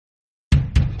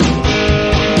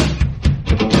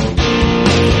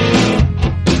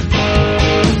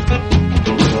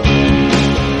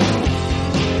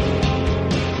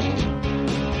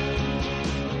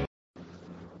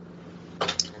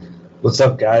What's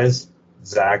up, guys?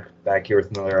 Zach back here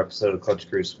with another episode of Clutch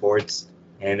Crew Sports.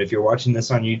 And if you're watching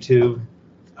this on YouTube,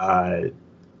 you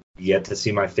get to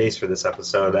see my face for this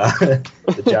episode.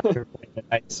 The Jags are playing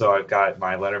tonight, so I've got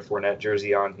my Leonard Fournette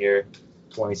jersey on here,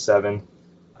 27.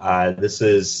 This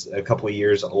is a couple of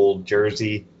years old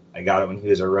jersey. I got it when he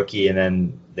was a rookie, and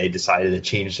then they decided to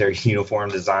change their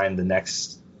uniform design the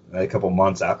next couple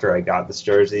months after I got this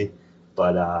jersey.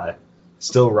 But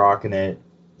still rocking it.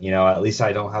 You know, at least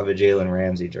I don't have a Jalen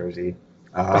Ramsey jersey.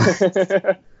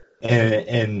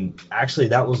 And actually,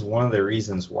 that was one of the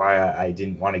reasons why I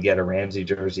didn't want to get a Ramsey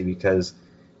jersey because,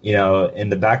 you know, in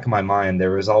the back of my mind, there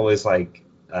was always like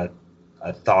a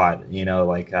thought, you know,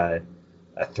 like a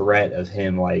threat of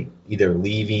him like either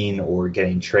leaving or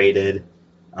getting traded.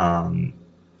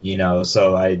 You know,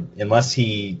 so unless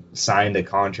he signed a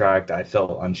contract, I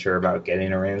felt unsure about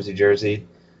getting a Ramsey jersey.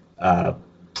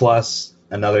 Plus,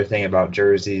 another thing about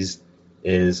jerseys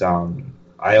is I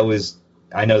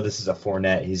know this is a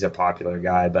Fournette, he's a popular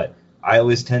guy, but I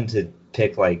always tend to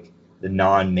pick like the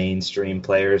non-mainstream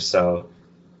players. So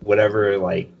whatever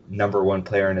like number one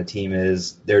player in a team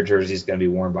is, their jersey is going to be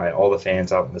worn by all the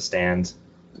fans out in the stands.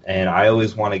 And I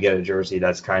always want to get a jersey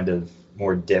that's kind of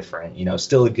more different. You know,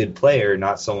 still a good player,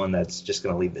 not someone that's just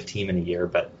going to leave the team in a year,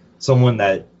 but someone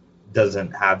that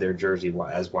doesn't have their jersey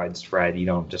as widespread. You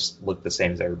don't just look the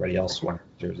same as everybody else wearing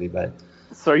a jersey. But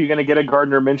so are you going to get a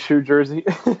Gardner Minshew jersey?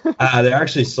 They're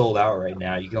actually sold out right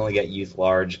now. You can only get youth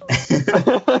large.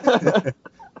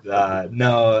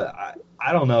 No,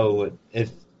 I don't know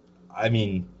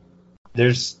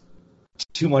there's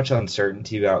too much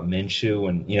uncertainty about Minshew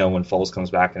when Foles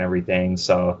comes back and everything.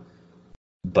 So,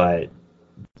 but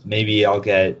maybe I'll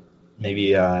get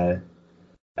a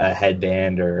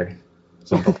headband or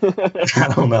something.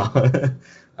 I don't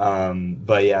know.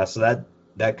 But yeah, so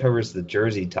that covers the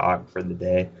jersey talk for the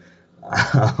day.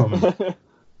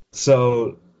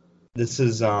 So this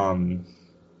is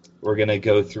we're gonna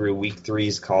go through week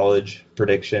 3's college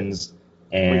predictions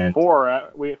and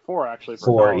week four actually for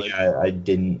four. college. Yeah, I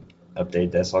didn't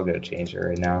update this. I'll go change it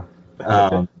right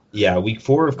now. Yeah, week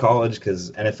 4 of college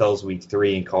because NFL's week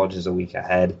 3 and college is a week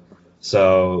ahead.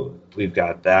 So we've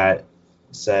got that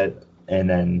set, and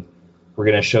then we're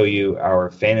going to show you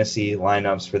our fantasy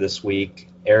lineups for this week.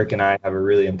 Eric and I have a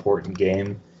really important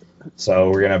game, so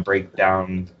we're going to break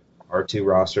down our 2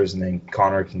 rosters, and then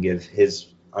Connor can give his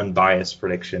unbiased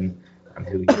prediction on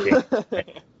who he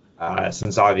thinks.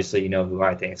 Since obviously you know who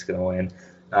I think is going to win.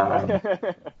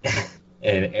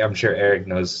 And I'm sure Eric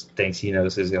thinks he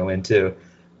knows who's going to win too.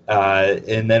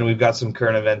 And then we've got some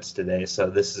current events today. So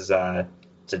this is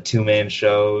it's a 2-man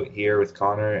show here with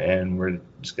Connor, and we're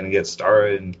just going to get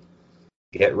started and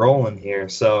get rolling here.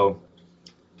 So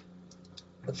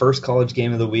the first college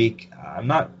game of the week, I'm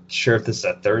not sure if this is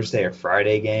a Thursday or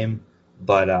Friday game,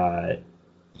 but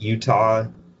Utah,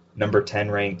 number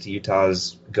 10 ranked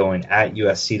Utah's going at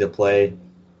USC to play,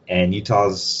 and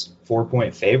Utah's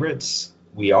 4-point favorites.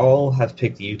 We all have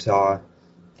picked Utah,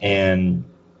 and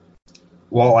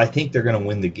while I think they're going to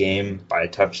win the game by a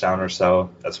touchdown or so,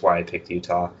 that's why I picked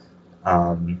Utah.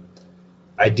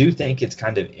 I do think it's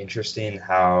kind of interesting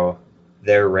how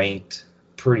they're ranked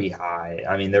pretty high.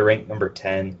 I mean, they're ranked number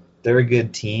 10. They're a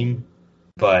good team,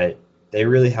 but they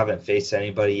really haven't faced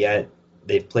anybody yet.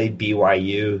 They've played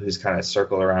BYU, who's kind of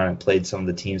circled around and played some of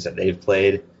the teams that they've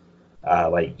played,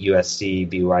 like USC,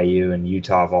 BYU, and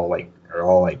Utah are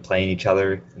all playing each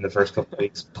other in the first couple of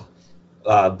weeks.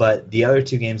 But the other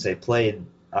 2 games they played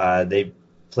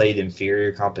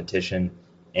inferior competition,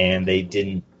 and they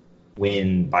didn't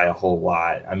win by a whole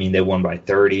lot. I mean, they won by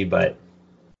 30, but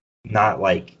not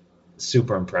like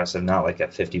super impressive, not like a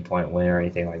 50-point win or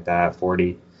anything like that,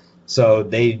 40. So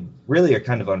they really are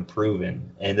kind of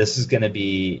unproven, and this is going to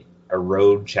be a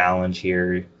road challenge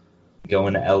here,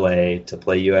 going to LA to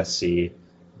play USC,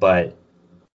 but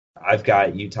I've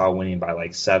got Utah winning by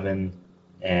like 7,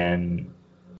 and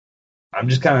I'm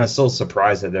just kind of still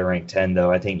surprised that they're ranked 10,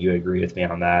 though. I think you agree with me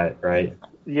on that, right?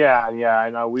 Yeah, I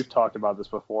know. We've talked about this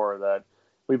before, that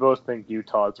we both think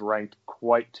Utah is ranked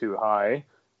quite too high.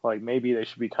 Like, maybe they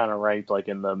should be kind of ranked like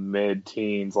in the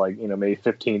mid-teens, like, maybe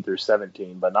 15 through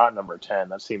 17, but not number 10.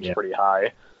 That seems pretty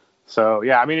high. So,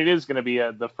 yeah, I mean, it is going to be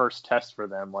the first test for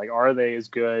them. Like, are they as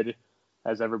good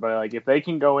as everybody? Like, if they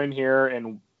can go in here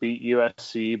and beat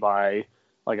USC by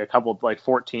like a couple, like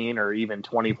 14 or even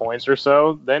 20 points or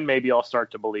so, then maybe I'll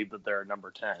start to believe that they're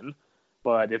number 10.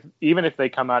 But even if they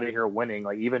come out of here winning,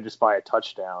 like even just by a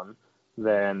touchdown,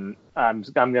 then I'm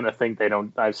gonna think they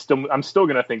don't. I'm still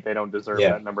gonna think they don't deserve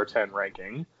that number 10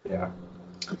 ranking. Yeah.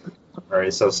 All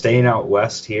right. So staying out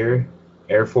west here,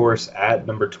 Air Force at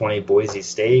number 20, Boise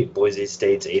State. Boise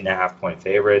State's 8.5-point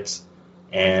favorites,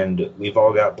 and we've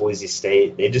all got Boise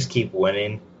State. They just keep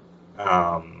winning.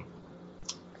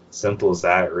 Simple as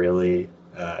that, really.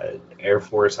 Air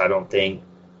Force, I don't think,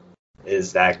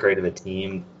 is that great of a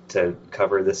team to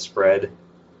cover this spread.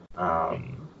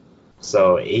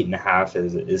 So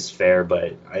 8.5 is fair,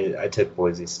 but I took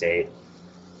Boise State.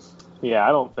 Yeah, I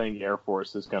don't think Air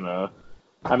Force is gonna.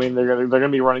 I mean, they're gonna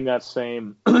be running that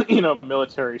same,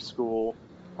 military school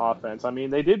offense. I mean,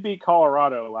 they did beat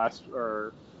Colorado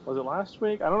or was it last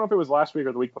week? I don't know if it was last week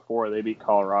or the week before. They beat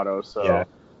Colorado, so Yeah.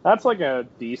 that's like a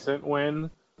decent win.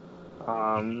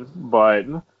 But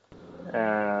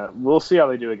we'll see how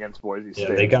they do against Boise State.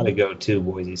 Yeah, they got to go to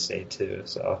Boise State too.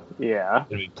 So yeah,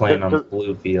 gonna be playing on the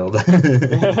blue field.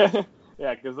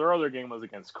 Yeah, because their other game was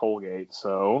against Colgate.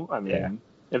 So I mean, Yeah.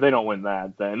 if they don't win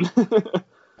that, then.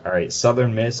 All right,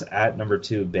 Southern Miss at number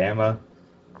 2, Bama.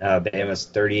 Bama's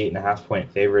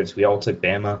 38.5-point favorites. We all took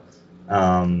Bama.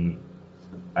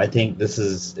 I think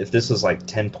if this was like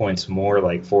 10 points more,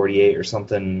 like 48 or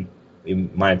something, we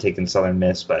might have taken Southern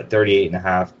Miss, but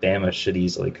 38.5, Bama should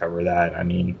easily cover that. I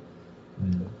mean,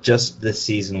 just this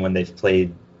season when they've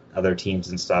played other teams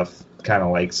and stuff, kind of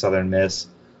like Southern Miss,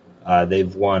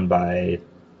 they've won by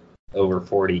over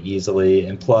 40 easily.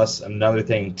 And plus, another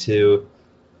thing, too,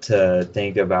 to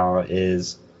think about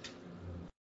is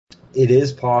it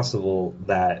is possible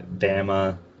that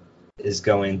Bama is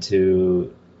going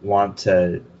to want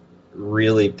to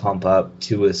really pump up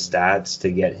Tua's stats to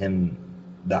get him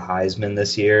the Heisman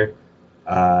this year.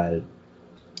 I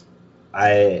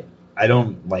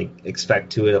don't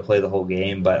expect Tua to play the whole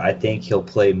game, but I think he'll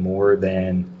play more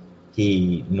than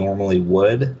he normally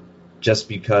would, just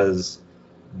because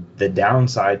the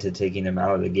downside to taking him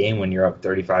out of the game when you're up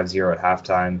 35-0 at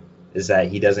halftime is that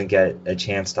he doesn't get a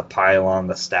chance to pile on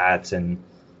the stats and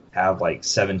have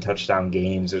 7 touchdown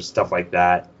games or stuff like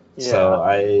that. Yeah. So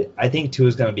I think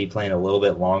Tua's going to be playing a little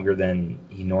bit longer than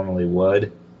he normally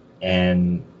would,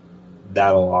 and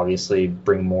that'll obviously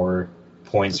bring more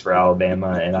points for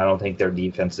Alabama, and I don't think their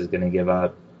defense is going to give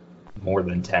up more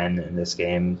than 10 in this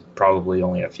game, probably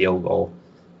only a field goal.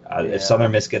 If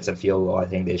Southern Miss gets a field goal, I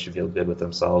think they should feel good with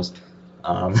themselves.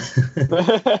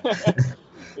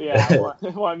 Yeah,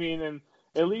 well, I mean, and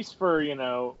at least for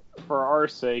our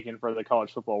sake and for the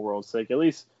college football world's sake, at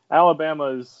least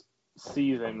Alabama's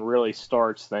season really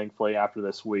starts, thankfully, after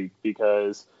this week,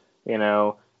 because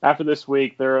after this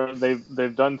week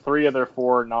they've done 3 of their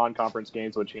 4 non-conference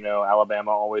games, which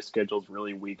Alabama always schedules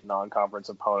really weak non-conference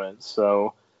opponents.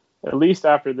 So at least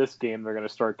after this game, they're going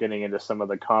to start getting into some of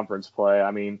the conference play.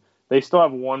 I mean, they still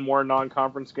have one more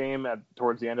non-conference game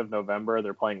towards the end of November.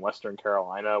 They're playing Western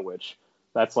Carolina, which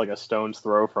that's like a stone's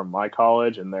throw from my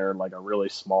college, and they're like a really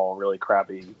small, really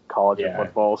crappy college of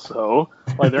football. So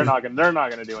they're not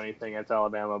gonna do anything against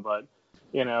Alabama. But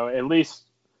at least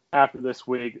after this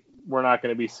week, we're not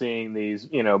going to be seeing these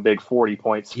big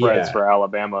 40-point spreads for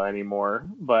Alabama anymore.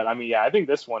 But I mean, I think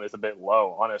this one is a bit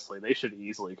low. Honestly, they should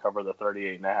easily cover the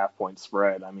 38.5-point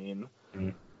spread. I mean,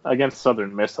 against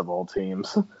Southern Miss of all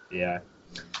teams. Yeah.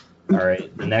 All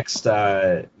right. The next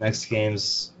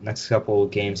couple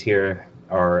games here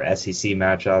are SEC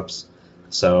matchups.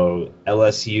 So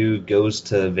LSU goes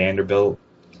to Vanderbilt.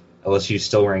 LSU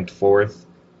still ranked 4th,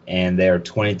 and they are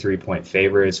 23-point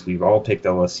favorites. We've all picked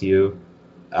LSU.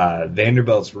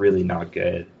 Vanderbilt's really not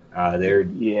good. They're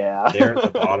at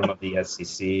the bottom of the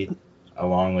SEC,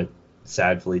 along with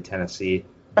sadly Tennessee.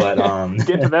 But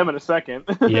get to them in a second.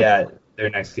 Yeah, their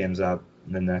next game's up.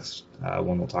 The next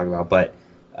one we'll talk about, but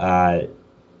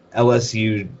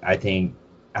LSU I think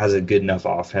has a good enough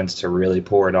offense to really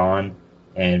pour it on,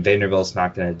 and Vanderbilt's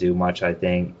not going to do much. I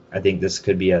think this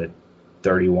could be a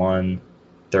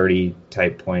 31-30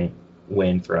 type point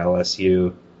win for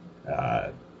LSU.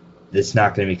 It's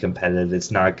not going to be competitive.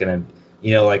 It's not going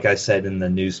to, like I said in the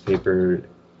newspaper,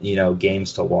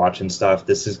 games to watch and stuff.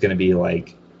 This is going to be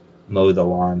like mow the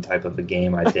lawn type of a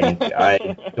game, I think.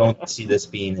 I don't see this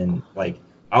being in,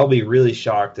 I'll be really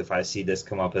shocked if I see this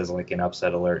come up as an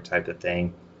upset alert type of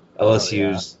thing.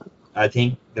 LSU's, I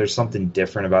think there's something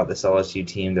different about this LSU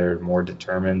team. They're more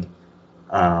determined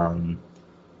than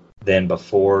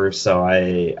before, so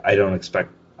I don't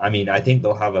expect. I mean, I think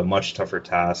they'll have a much tougher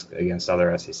task against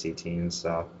other SEC teams.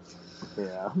 So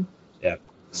yeah.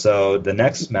 So the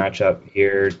next matchup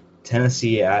here,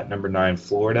 Tennessee at number 9,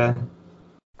 Florida.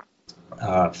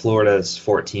 Florida's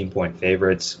 14-point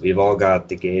favorites. We've all got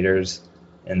the Gators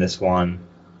in this one.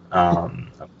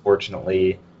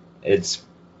 Unfortunately, it's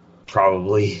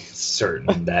probably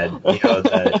certain that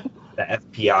the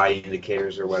FPI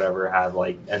indicators or whatever have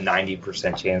a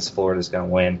 90% chance Florida's going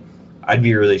to win. I'd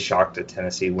be really shocked if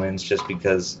Tennessee wins just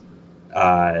because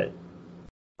they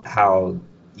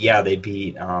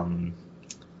beat who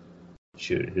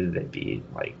did they beat?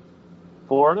 Like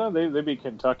Florida, they beat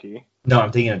Kentucky. No,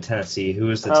 I'm thinking of Tennessee. Who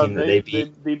was the team that they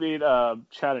beat? They beat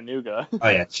Chattanooga. Oh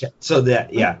yeah,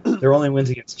 their only wins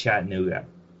against Chattanooga.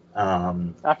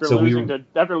 After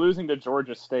losing to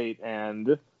Georgia State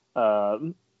and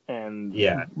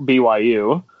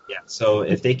BYU. Yeah, so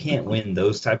if they can't win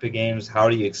those type of games, how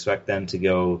do you expect them to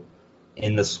go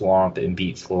in the swamp and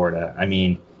beat Florida? I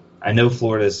mean, I know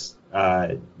Florida's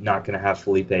not going to have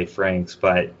Felipe Franks,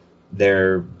 but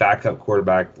their backup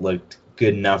quarterback looked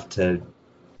good enough to,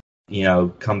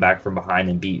 come back from behind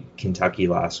and beat Kentucky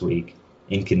last week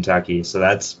in Kentucky. So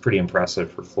that's pretty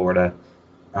impressive for Florida.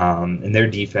 And their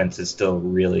defense is still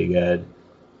really good.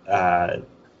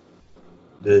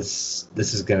 This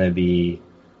is going to be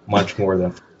much more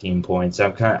than 14 points.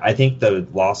 I think the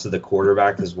loss of the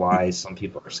quarterback is why some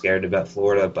people are scared to bet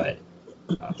Florida, but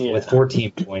with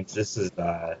 14 points, this is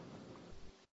a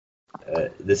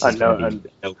no-brainer.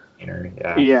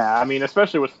 Yeah, I mean,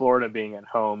 especially with Florida being at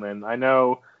home, and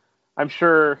I'm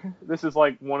sure this is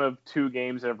like one of two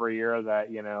games every year that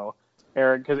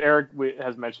Eric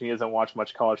has mentioned he doesn't watch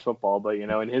much college football, but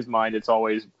in his mind it's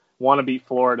always want to beat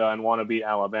Florida and want to beat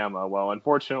Alabama. Well,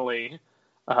 unfortunately,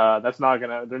 that's not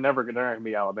gonna. They're not gonna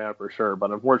be Alabama for sure.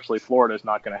 But unfortunately, Florida is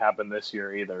not gonna happen this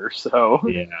year either. So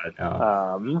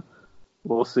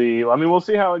we'll see. I mean, we'll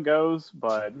see how it goes.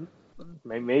 But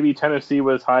maybe Tennessee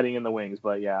was hiding in the wings.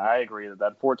 But yeah, I agree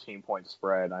that 14-point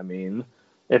spread. I mean,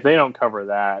 if they don't cover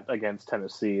that against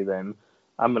Tennessee, then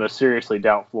I'm gonna seriously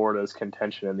doubt Florida's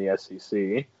contention in the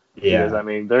SEC. Yeah,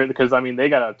 because they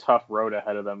got a tough road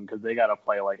ahead of them because they got to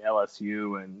play like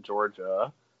LSU and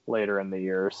Georgia later in the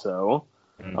year. So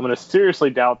I'm going to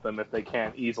seriously doubt them if they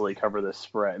can't easily cover this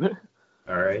spread.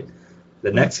 All right.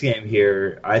 The next game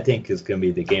here, I think, is going to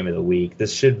be the game of the week.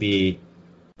 This should be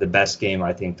the best game,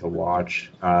 I think, to watch,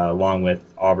 along with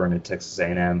Auburn and Texas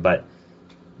A&M. But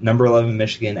number 11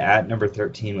 Michigan at number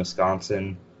 13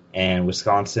 Wisconsin, and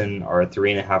Wisconsin are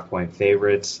 3.5-point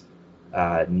favorites.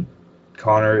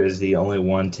 Connor is the only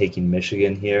one taking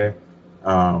Michigan here.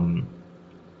 Fun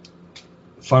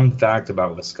fact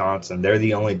about Wisconsin, they're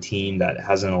the only team that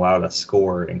hasn't allowed a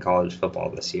score in college football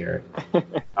this year.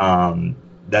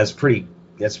 That's pretty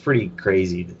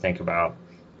crazy to think about.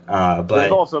 But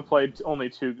they've also played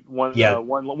only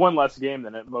one less game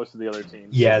than most of the other teams.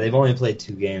 Yeah, they've only played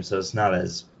 2 games, so it's not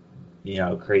as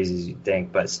crazy as you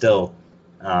think. But still,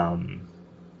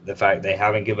 the fact they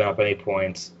haven't given up any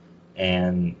points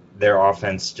and their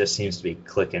offense just seems to be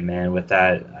clicking, man, with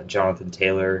that Jonathan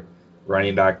Taylor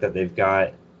running back that they've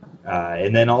got.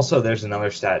 And then also there's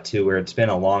another stat, too, where it's been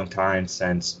a long time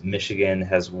since Michigan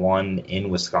has won in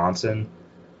Wisconsin.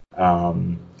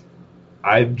 I'm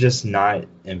just not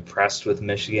impressed with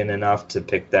Michigan enough to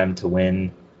pick them to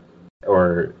win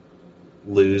or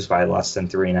lose by less than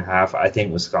 3.5. I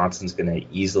think Wisconsin's going to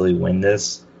easily win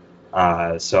this.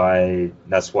 So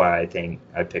that's why I think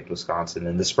I picked Wisconsin,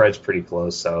 and the spread's pretty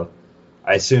close. So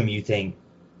I assume you think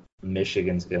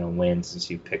Michigan's going to win since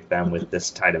you picked them with this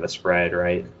tight of a spread,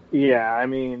 right? Yeah, I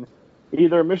mean,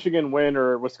 either Michigan win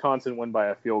or Wisconsin win by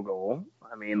a field goal.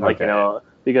 I mean,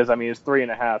 because I mean it's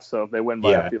 3.5. So if they win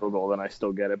by a field goal, then I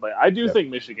still get it. But I do think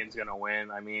Michigan's going to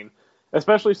win. I mean,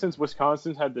 especially since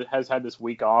Wisconsin has had this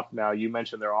week off now. You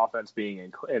mentioned their offense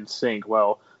being in sync.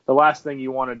 Well, the last thing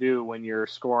you want to do when you're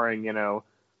scoring,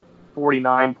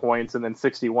 49 points and then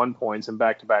 61 points in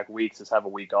back-to-back weeks is have a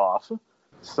week off.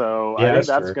 So I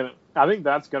think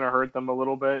that's gonna hurt them a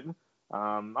little bit.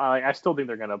 I still think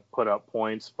they're gonna put up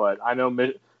points, but I know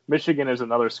Michigan is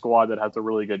another squad that has a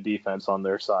really good defense on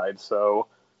their side. So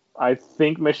I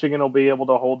think Michigan will be able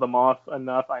to hold them off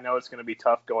enough. I know it's going to be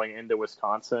tough going into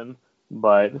Wisconsin,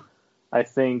 but I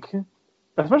think,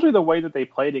 especially the way that they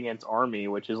played against Army,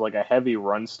 which is like a heavy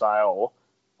run style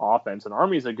offense, and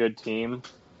Army's a good team.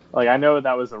 Like, I know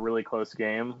that was a really close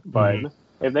game, but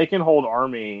if they can hold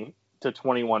Army to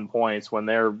 21 points when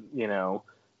they're,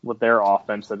 with their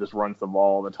offense that just runs the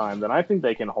ball all the time, then I think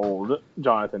they can hold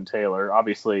Jonathan Taylor.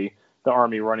 Obviously, the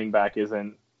Army running back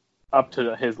isn't up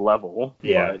to his level.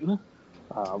 Yeah.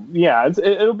 But,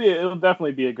 it'll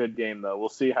definitely be a good game, though. We'll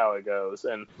see how it goes.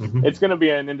 And it's going to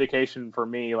be an indication for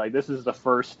me, like, this is the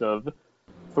first of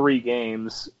 3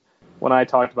 games when I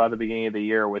talked about the beginning of the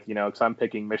year with, because I'm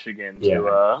picking Michigan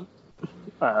to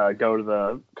go to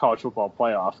the college football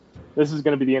playoff. This is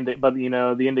going to be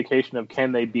the indication of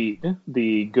can they beat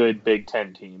the good Big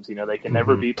Ten teams. They can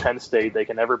never beat Penn State. They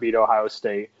can never beat Ohio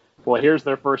State. Well, here's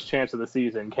their first chance of the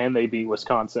season. Can they beat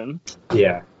Wisconsin?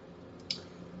 Yeah.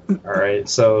 All right.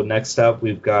 So next up,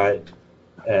 we've got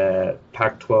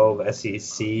Pac-12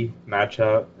 SEC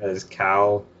matchup as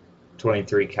Cal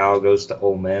 23 Cal goes to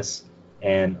Ole Miss,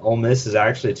 and Ole Miss is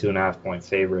actually 2.5 point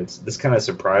favorites. This kind of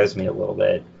surprised me a little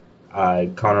bit.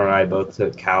 Connor and I both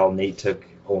took Cal. Nate took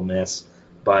Ole Miss,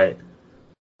 but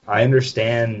I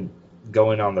understand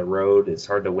going on the road it's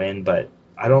hard to win, but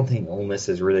I don't think Ole Miss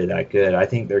is really that good. I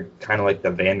think they're kind of like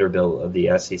the Vanderbilt of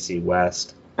the SEC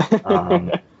West.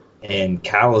 Um, and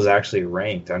Cal is actually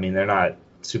ranked. I mean, they're not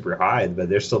super high, but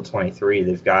they're still 23.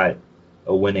 They've got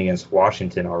a win against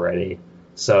Washington already.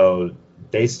 So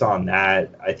based on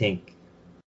that, I think,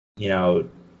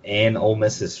 and Ole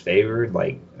Miss is favored.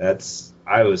 Like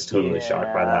I was totally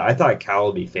shocked by that. I thought Cal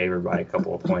would be favored by a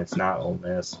couple of points, not Ole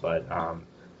Miss, but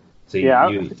so you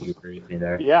agree with me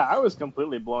there? Yeah, I was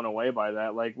completely blown away by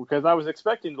that. Like, because I was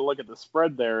expecting to look at the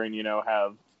spread there and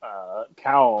have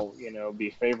Cal be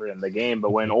favored in the game,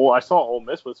 but when I saw Ole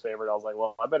Miss was favored, I was like,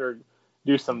 well, I better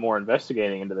do some more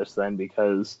investigating into this then,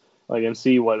 because and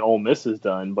see what Ole Miss has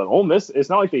done. But Ole Miss, it's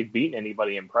not like they've beaten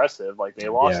anybody impressive. Like, they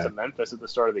lost to Memphis at the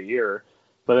start of the year,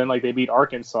 but then they beat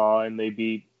Arkansas and they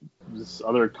beat this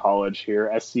other college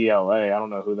here, SCLA. I don't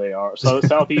know who they are. So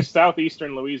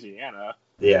Southeastern Louisiana.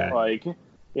 Yeah.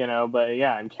 But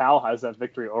yeah, and Cal has that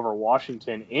victory over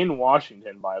Washington in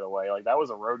Washington, by the way. That was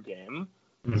a road game.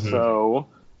 Mm-hmm. So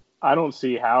I don't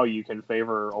see how you can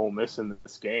favor Ole Miss in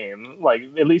this game.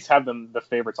 At least have them the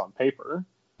favorites on paper.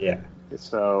 Yeah.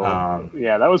 So,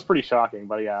 that was pretty shocking.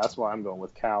 But yeah, that's why I'm going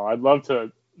with Cal. I'd love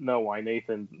to know why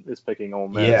Nathan is picking Ole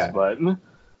Miss, but...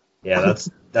 Yeah,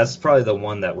 that's probably the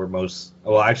one that we're most...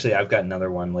 Well, actually, I've got another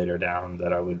one later down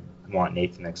that I would want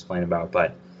Nathan to explain about,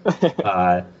 but...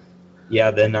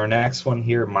 then our next one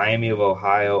here, Miami of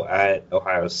Ohio at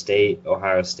Ohio State.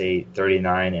 Ohio State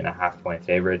 39.5 point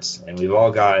favorites, and we've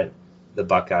all got the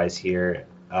Buckeyes here.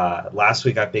 Last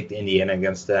week I picked Indiana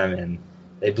against them, and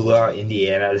they blew out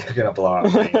Indiana. They're going to blow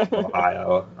out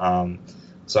Ohio.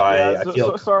 I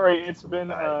feel... sorry, it's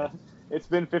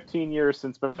been 15 years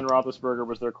since Ben Roethlisberger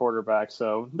was their quarterback,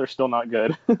 so they're still not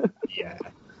good. Yeah,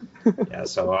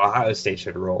 so Ohio State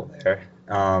should roll there.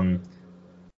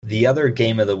 The other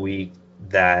game of the week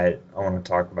that I want to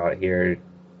talk about here,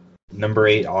 number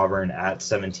 8 Auburn at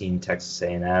 17 Texas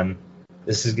A&M.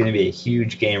 This is going to be a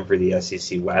huge game for the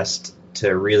SEC West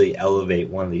to really elevate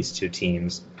one of these two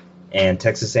teams. And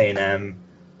Texas A&M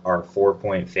are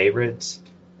 4-point favorites,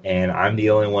 and I'm the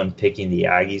only one picking the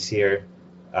Aggies here.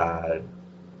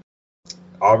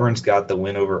 Auburn's got the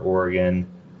win over Oregon.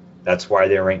 That's why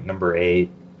they're ranked number 8.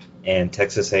 And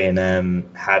Texas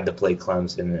A&M had to play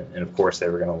Clemson, and of course they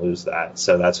were going to lose that.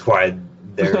 So that's why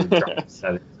they're dropped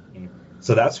 17.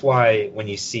 So that's why when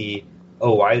you see,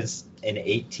 why is an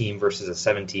 8 team versus a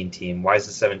 17 team? Why is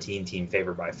the 17 team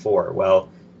favored by 4? Well,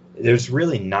 there's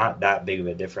really not that big of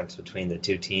a difference between the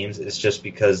two teams. It's just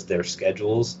because their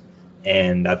schedules,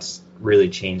 and that's really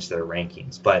changed their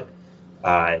rankings. But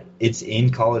it's in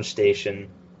College Station.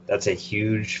 That's a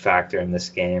huge factor in this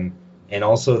game. And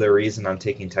also the reason I'm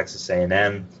taking Texas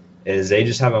A&M is they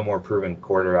just have a more proven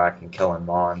quarterback in Kellen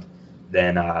Mond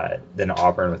than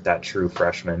Auburn with that true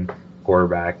freshman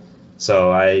quarterback.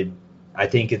 So I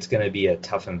think it's going to be a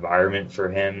tough environment for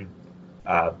him,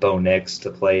 Bo Nix, to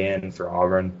play in for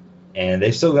Auburn. And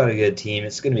they've still got a good team.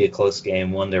 It's going to be a close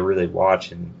game, one to really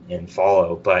watch and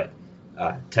follow. But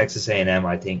Texas A&M,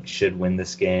 I think, should win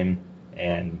this game,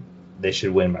 and they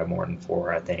should win by more than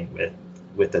 4, I think,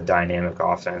 with the dynamic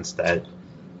offense that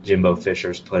Jimbo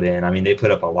Fisher's put in. I mean, they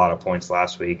put up a lot of points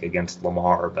last week against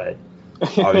Lamar, but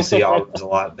obviously Auburn's a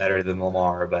lot better than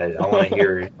Lamar. But I want to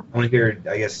hear.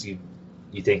 I guess you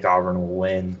think Auburn will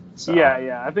win. So.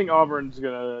 Yeah. I think Auburn's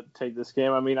gonna take this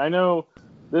game. I mean, I know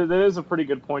that is a pretty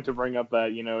good point to bring up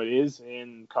that it is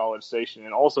in College Station,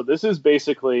 and also this is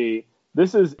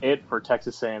it for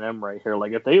Texas A&M right here.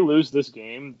 If they lose this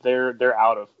game, they're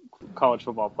out of college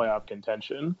football playoff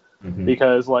contention. Mm-hmm.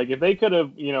 Because if they could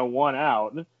have won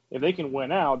out, if they can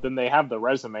win out, then they have the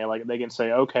resume. They can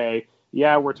say, okay,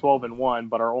 yeah, we're 12-1,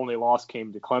 but our only loss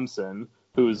came to Clemson,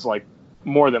 who's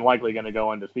more than likely going to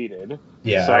go undefeated.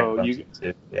 Yeah, so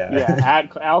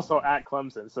also at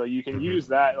Clemson, so you can use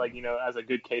that as a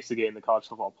good case to get in the college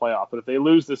football playoff. But if they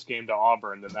lose this game to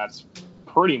Auburn, then that's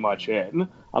pretty much it,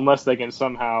 unless they can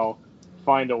somehow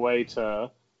find a way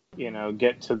to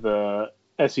get to the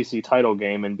SEC title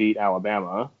game and beat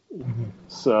Alabama. Mm-hmm.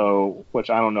 So, which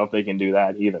I don't know if they can do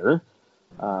that either.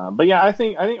 But yeah, I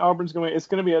think Auburn's it's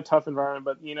going to be a tough environment.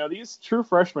 But these true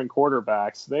freshman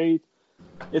quarterbacks,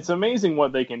 it's amazing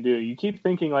what they can do. You keep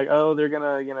thinking they're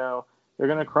gonna they're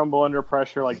going to crumble under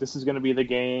pressure. Like, this is going to be the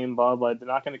game, blah, blah. They're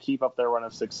not going to keep up their run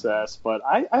of success. But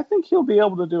I think he'll be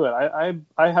able to do it.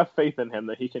 I have faith in him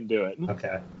that he can do it.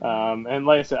 Okay. And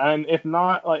like I said, and if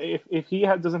not, like if he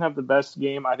doesn't have the best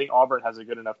game, I think Auburn has a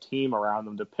good enough team around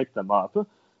them to pick them up.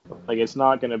 Like, it's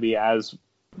not going to be as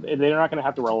they're not going to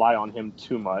have to rely on him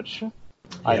too much.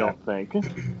 I don't think.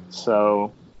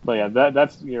 So, but yeah,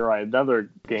 that's you're right.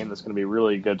 Another game that's going to be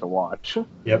really good to watch.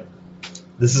 Yep.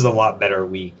 This is a lot better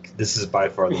week. This is by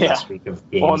far the best week of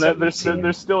games. Well,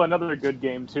 there's still another good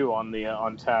game too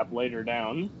on tap later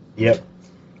down. Yep.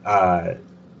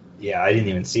 Yeah, I didn't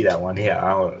even see that one. Yeah,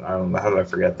 how did I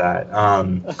forget that?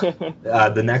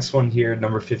 The next one here,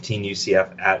 number 15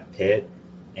 UCF at Pitt,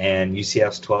 and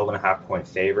UCF's 12.5-point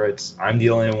favorites. I'm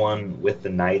the only one with the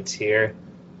Knights here,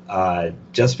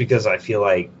 just because I feel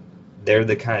like they're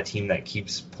the kind of team that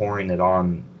keeps pouring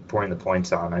the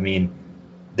points on. I mean,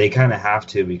 they kind of have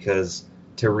to, because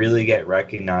to really get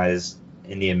recognized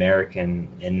in the American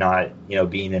and not,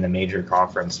 being in a major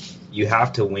conference, you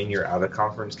have to win your out of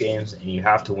conference games, and you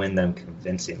have to win them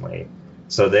convincingly.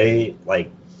 So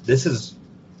this is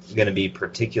going to be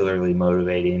particularly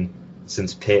motivating,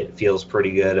 since Pitt feels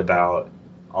pretty good about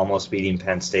almost beating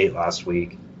Penn State last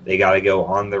week. They got to go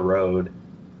on the road.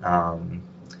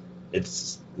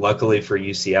 It's luckily for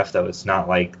UCF, though, it's not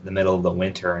like the middle of the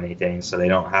winter or anything, so they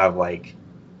don't have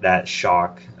that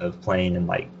shock of playing in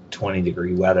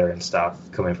 20-degree weather and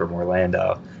stuff coming from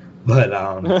Orlando. But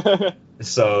I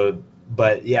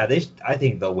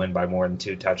think they'll win by more than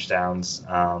 2 touchdowns.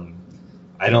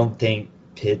 I don't think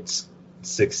Pitt's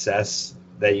success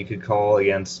that you could call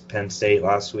against Penn State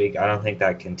last week, I don't think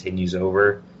that continues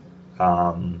over.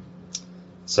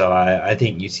 So I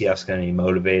think UCF's going to be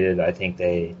motivated. I think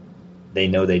they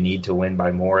know they need to win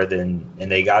by more and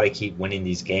they got to keep winning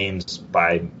these games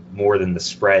by more than the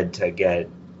spread to get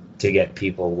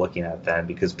people looking at them,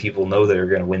 because people know they're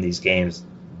going to win these games.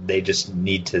 They just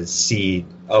need to see,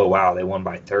 oh wow, they won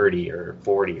by 30 or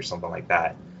 40 or something like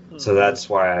that. Mm-hmm. So that's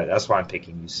why I'm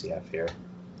picking UCF here.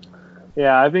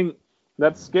 Yeah, I think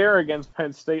that scare against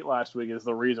Penn State last week is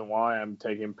the reason why I'm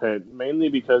taking Pitt, mainly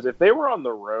because if they were on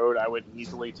the road, I would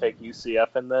easily take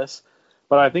UCF in this.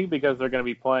 But I think because they're going to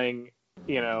be playing,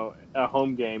 a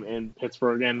home game in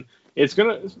Pittsburgh, and it's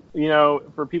going to,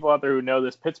 for people out there who know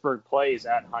this, Pittsburgh plays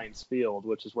at Heinz Field,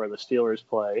 which is where the Steelers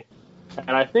play.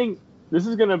 And I think this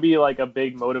is going to be a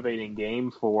big motivating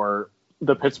game for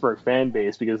the Pittsburgh fan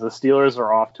base, because the Steelers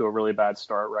are off to a really bad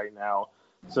start right now.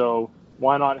 So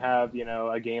why not have,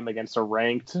 a game against a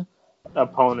ranked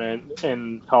opponent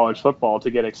in college football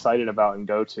to get excited about and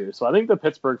go to? So I think the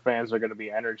Pittsburgh fans are going to be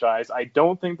energized. I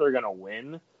don't think they're going to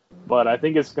win, but I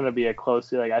think it's going to be a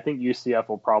close, I think UCF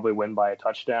will probably win by a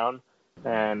touchdown.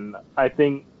 And I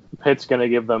think Pitt's going to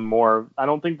give them more. I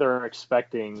don't think they're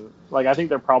expecting, I think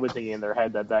they're probably thinking in their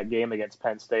head that game against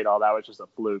Penn State, that was just a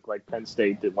fluke. Penn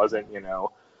State, it wasn't,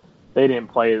 they didn't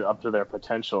play up to their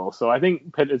potential. So I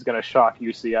think Pitt is going to shock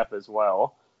UCF as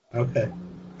well. Okay.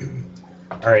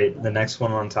 All right, the next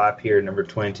one on top here, number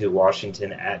 22,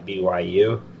 Washington at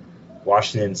BYU.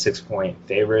 Washington 6-point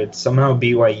favorite. Somehow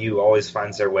BYU always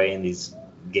finds their way in these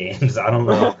games. I don't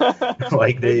know.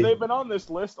 They've been on this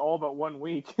list all but 1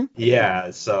 week. Yeah,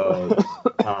 so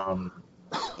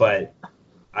but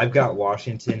I've got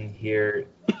Washington here.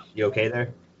 You okay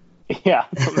there? Yeah,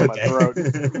 in my throat.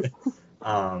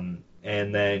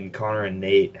 And then Connor and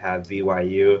Nate have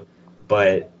BYU,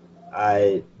 but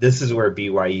this is where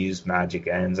BYU's magic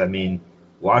ends. I mean,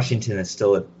 Washington is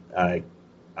still a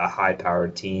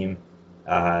high-powered team.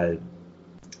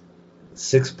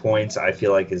 6 points, I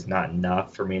feel like, is not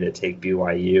enough for me to take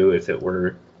BYU. If it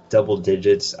were double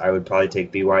digits, I would probably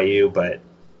take BYU, but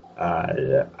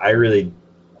I really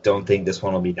don't think this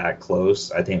one will be that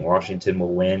close. I think Washington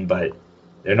will win, but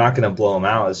they're not going to blow them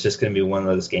out. It's just going to be one of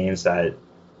those games that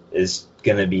is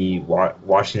going to be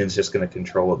Washington's just going to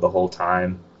control it the whole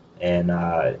time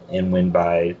and win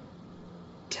by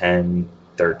 10,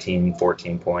 13,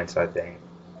 14 points, I think.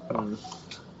 So.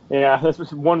 Yeah, this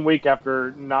was 1 week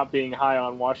after not being high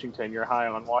on Washington. You're high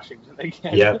on Washington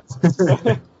again. Yeah.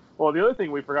 Well, the other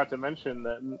thing we forgot to mention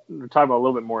that we're talking about a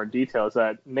little bit more in detail is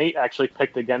that Nate actually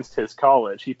picked against his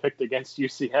college. He picked against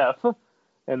UCF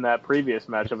in that previous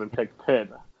matchup and picked Pitt.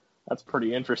 That's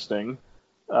pretty interesting.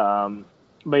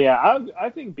 But yeah, I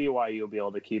think BYU will be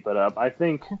able to keep it up. I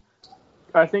think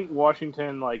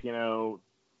Washington,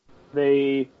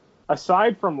 they,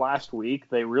 aside from last week,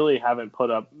 they really haven't put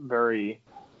up very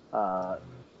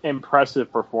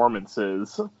impressive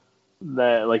performances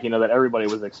that everybody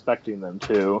was expecting them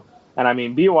to. And I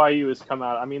mean, BYU has come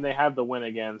out. I mean, they have the win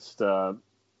against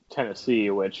Tennessee,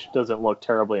 which doesn't look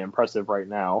terribly impressive right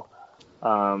now.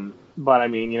 But I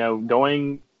mean,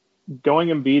 going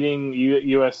and beating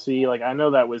USC, like I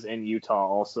know that was in Utah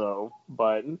also,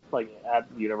 but like at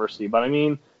university. But I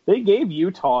mean, they gave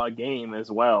Utah a game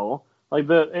as well. Like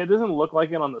it doesn't look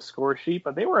like it on the score sheet,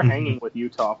 but they were hanging with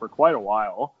Utah for quite a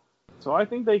while. So I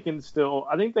think they can still.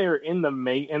 I think they are in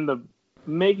the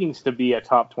makings to be a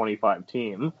top 25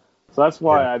 team. So that's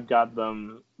why I've got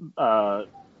them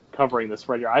covering the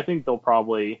spread here. I think they'll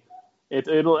probably.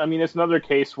 It'll. I mean, it's another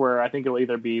case where I think it'll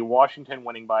either be Washington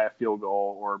winning by a field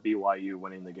goal or BYU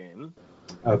winning the game.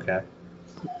 Okay.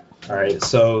 All right.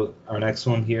 So our next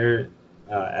one here,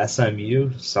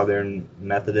 SMU, Southern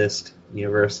Methodist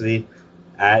University,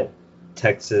 at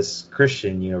Texas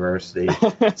Christian University.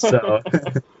 So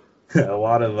a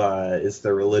lot of it's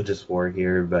the religious war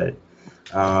here, but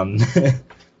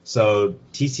so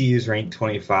TCU's ranked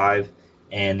 25,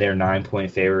 and they're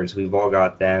 9-point favorites. We've all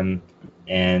got them.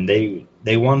 And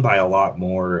they won by a lot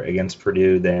more against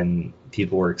Purdue than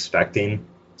people were expecting.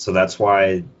 So that's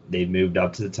why they've moved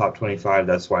up to the top 25.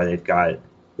 That's why they've got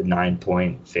the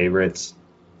 9-point favorites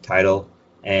title.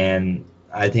 And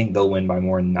I think they'll win by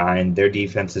more than 9. Their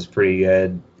defense is pretty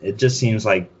good. It just seems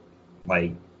like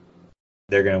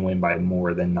they're going to win by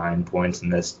more than 9 points.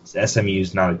 And this SMU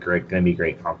is not going to be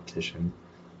great competition.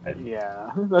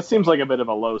 Yeah, that seems like a bit of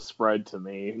a low spread to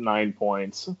me, 9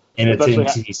 points. And it's in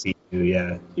TCU,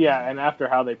 yeah. Yeah, and after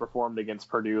how they performed against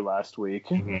Purdue last week.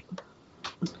 Mm-hmm.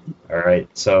 All right,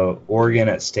 so Oregon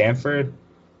at Stanford.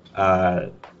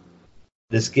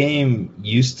 This game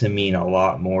used to mean a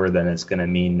lot more than it's going to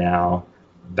mean now.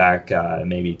 Back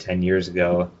maybe 10 years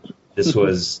ago, this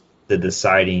was the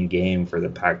deciding game for the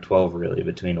Pac-12, really,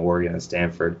 between Oregon and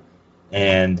Stanford.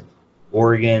 And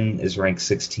Oregon is ranked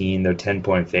 16. They're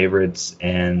 10-point favorites,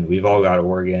 and we've all got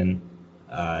Oregon.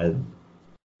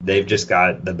 They've just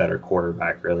got the better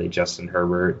quarterback, really, Justin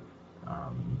Herbert.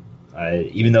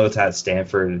 Even though it's at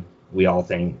Stanford, we all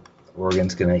think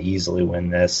Oregon's going to easily win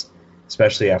this,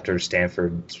 especially after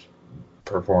Stanford's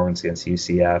performance against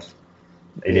UCF.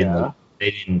 They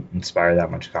didn't inspire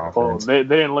that much confidence. Well, they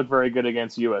didn't look very good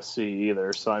against USC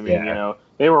either. So, I mean,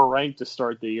 they were ranked to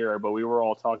start the year, but we were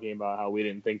all talking about how we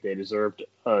didn't think they deserved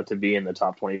to be in the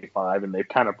top 25, and they've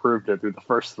kind of proved it through the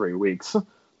first 3 weeks.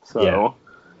 So, yeah.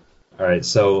 All right,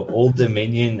 so Old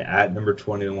Dominion at number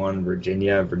 21,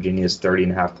 Virginia. Virginia's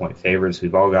 30.5-point favorites.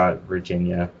 We've all got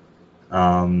Virginia.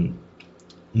 Normally,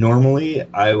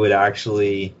 I would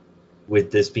actually, with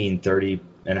this being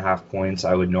 30.5 points,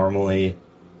 I would normally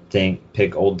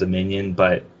pick Old Dominion,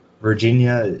 but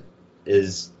Virginia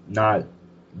is not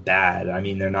bad. I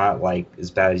mean, they're not like as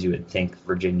bad as you would think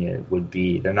Virginia would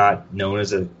be. They're not known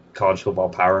as a college football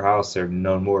powerhouse. They're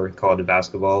known more college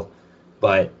basketball,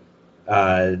 but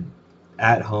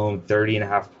at home,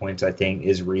 30.5 points I think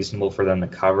is reasonable for them to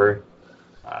cover.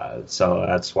 So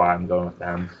that's why I'm going with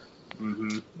them.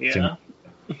 Mm-hmm. Yeah.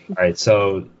 All right,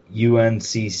 so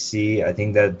UNCC, I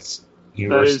think that's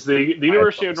that is the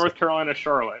University of North Carolina,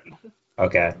 Charlotte.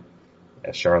 Okay.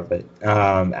 Yeah, Charlotte.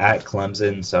 At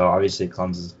Clemson, so obviously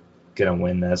Clemson's going to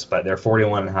win this, but they're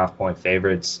 41.5-point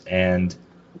favorites, and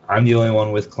I'm the only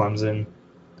one with Clemson.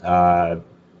 I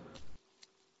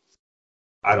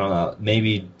don't know.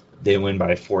 Maybe they win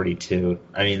by 42.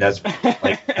 I mean, that's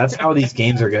how these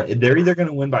games are going to – they're either going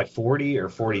to win by 40 or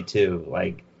 42.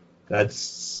 Like,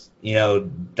 that's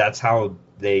how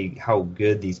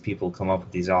good these people come up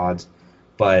with these odds.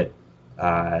 But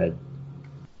I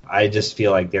just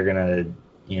feel like they're going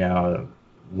to,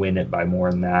 win it by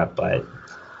more than that. But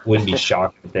wouldn't be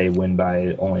shocked if they win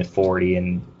by only 40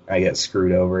 and I get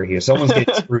screwed over here. Someone's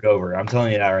getting screwed over. I'm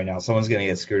telling you that right now. Someone's going to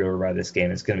get screwed over by this game.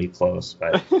 It's going to be close.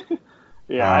 But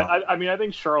yeah, I mean, I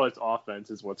think Charlotte's offense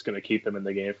is what's going to keep them in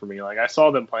the game for me. Like, I saw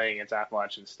them playing against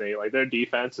Appalachian State. Like, their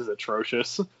defense is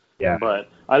atrocious. Yeah. But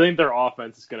I think their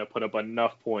offense is going to put up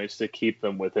enough points to keep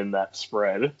them within that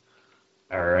spread.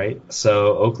 All right.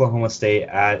 So Oklahoma State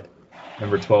at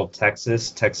number 12,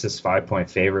 Texas. Texas 5-point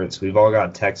favorites. We've all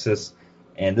got Texas.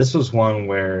 And this was one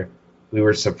where we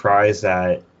were surprised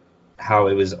at how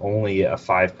it was only a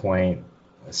 5-point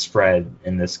spread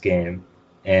in this game.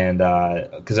 And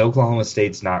because Oklahoma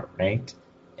State's not ranked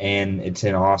and it's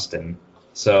in Austin.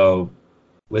 So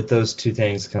with those two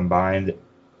things combined,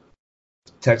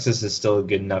 Texas is still a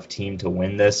good enough team to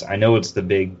win this. I know it's the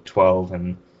Big 12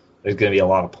 and there's going to be a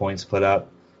lot of points put up,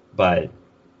 but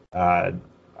I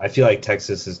feel like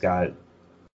Texas has got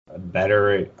a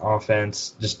better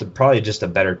offense, probably just a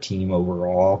better team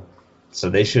overall, so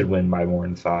they should win by more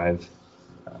than 5.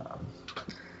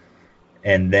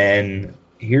 And then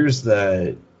here's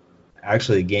the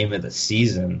game of the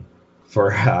season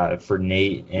for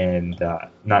Nate and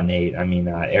not Nate, I mean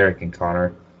Eric and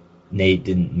Connor. Nate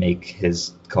didn't make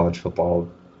his college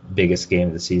football biggest game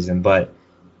of the season. But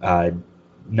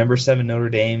number 7 Notre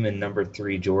Dame and number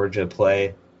 3 Georgia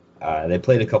play. They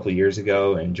played a couple years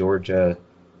ago, and Georgia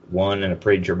won in a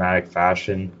pretty dramatic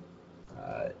fashion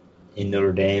in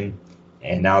Notre Dame.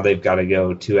 And now they've got to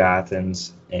go to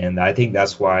Athens, and I think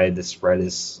that's why the spread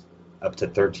is up to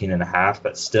 13.5.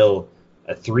 But still,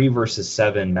 a 3 versus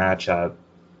 7 matchup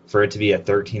for it to be a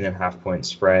 13.5 point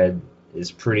spread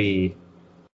is pretty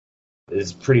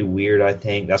weird. I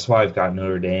think that's why I've got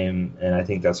Notre Dame, and I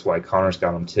think that's why Connor's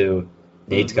got them too.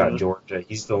 Nate's got Georgia.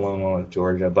 He's the lone one with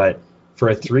Georgia, but for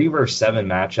a 3 versus 7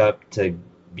 matchup to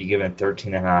be given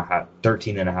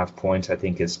 13.5 points, I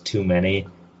think is too many.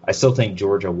 I still think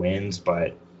Georgia wins,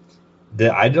 but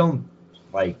I don't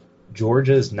like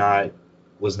Georgia's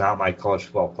was not my college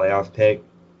football playoff pick.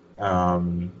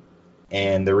 And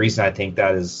the reason I think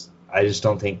that is I just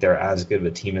don't think they're as good of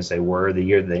a team as they were the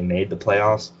year that they made the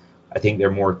playoffs. I think they're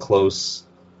more close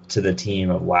to the team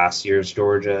of last year's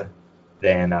Georgia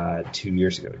than 2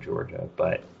 years ago Georgia.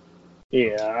 But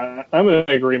yeah, I'm in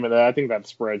agreement that I think that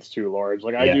spread's too large.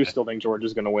 Like, I do still think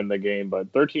Georgia's going to win the game,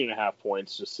 but 13.5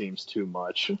 points just seems too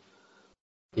much.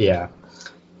 Yeah.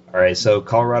 All right, so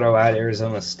Colorado at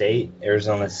Arizona State.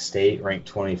 Arizona State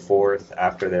ranked 24th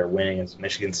after their win against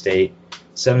Michigan State.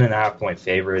 7.5 point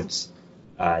favorites.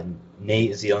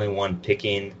 Nate is the only one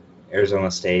picking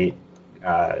Arizona State.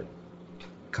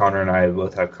 Connor and I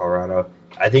both have Colorado.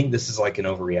 I think this is like an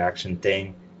overreaction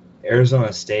thing.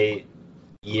 Arizona State,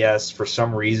 yes, for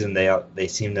some reason they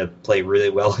seem to play really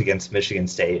well against Michigan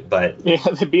State, but yeah,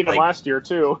 they beat them last year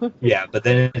too. Yeah, but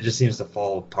then it just seems to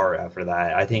fall apart after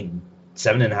that. I think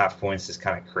 7.5 points is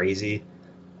kind of crazy.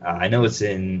 I know it's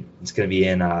going to be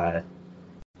in I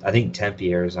think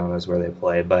Tempe, Arizona is where they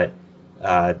play, but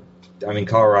I mean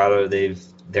Colorado,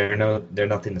 they're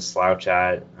nothing to slouch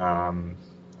at.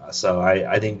 So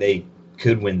I think they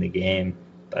could win the game,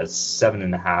 but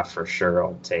 7.5 for sure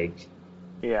I'll take.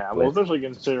 Yeah, well, especially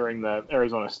considering that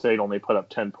Arizona State only put up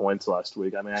 10 points last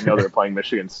week. I mean, I know they're playing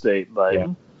Michigan State, but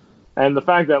and the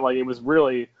fact that like it was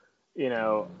really,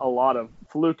 a lot of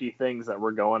fluky things that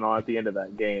were going on at the end of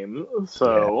that game.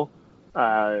 So,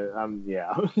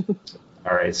 yeah.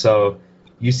 All right, so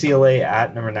UCLA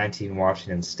at number 19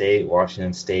 Washington State.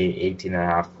 Washington State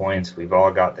 18.5 points. We've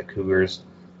all got the Cougars.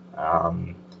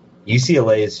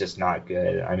 UCLA is just not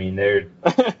good. I mean, they're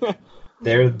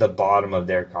the bottom of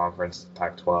their conference,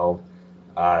 Pac-12.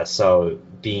 So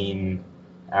being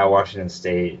at Washington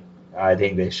State, I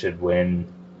think they should win.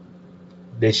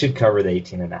 They should cover the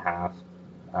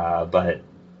 18.5, but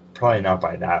probably not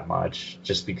by that much,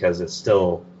 just because it's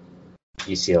still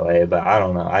UCLA. But I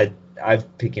don't know. I'm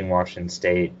picking Washington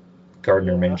State.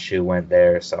 Gardner Minshew went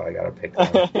there, so I got to pick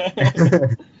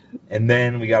them. And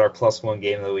then we got our +1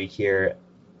 game of the week here.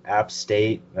 App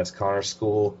State, that's Connor's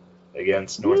school,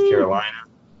 against North Carolina.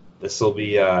 This will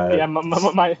be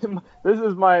this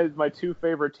is my two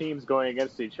favorite teams going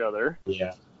against each other.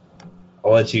 Yeah.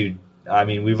 I'll let you I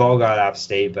mean, we've all got App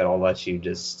State, but I'll let you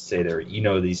just say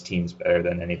these teams better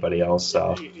than anybody else.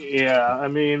 So yeah, I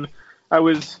mean, I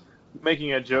was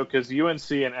making a joke because UNC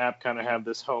and App kind of have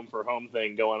this home for home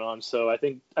thing going on. So I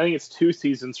think it's 2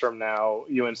 seasons from now,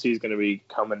 UNC is going to be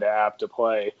coming to App to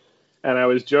play. And I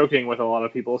was joking with a lot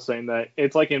of people saying that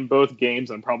it's like in both games,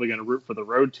 I'm probably going to root for the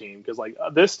road team because like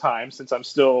this time, since I'm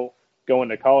still going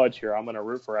to college here, I'm going to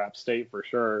root for App State for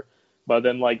sure. But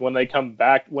then like when they come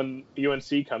back, when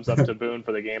UNC comes up to Boone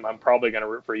for the game, I'm probably going to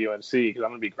root for UNC because I'm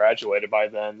going to be graduated by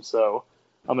then. So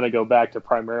I'm going to go back to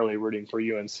primarily rooting for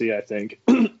UNC, I think.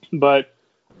 But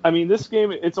I mean, this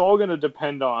game, it's all going to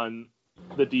depend on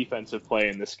the defensive play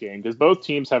in this game because both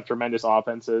teams have tremendous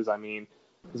offenses. I mean,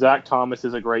 Zach Thomas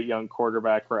is a great young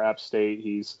quarterback for App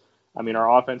State.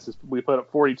 Our offense we put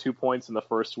up 42 points in the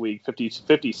first week,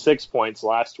 56 points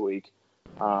last week.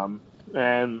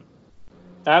 And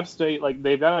App State, like,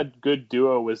 they've got a good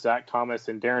duo with Zach Thomas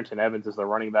and Darrington Evans as the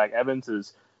running back. Evans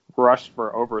has rushed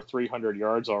for over 300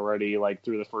 yards already, like,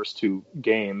 through the first 2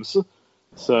 games.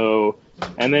 So,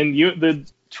 and then the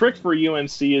trick for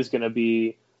UNC is going to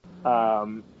be,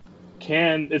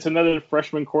 it's another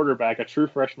freshman quarterback, a true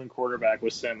freshman quarterback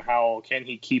with Sam Howell. Can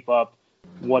he keep up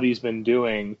what he's been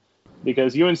doing?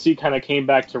 Because UNC kind of came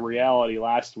back to reality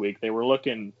last week. They were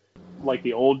looking like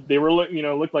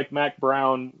looked like Mac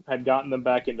Brown had gotten them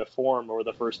back into form over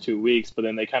the first 2 weeks, but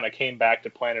then they kind of came back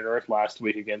to planet Earth last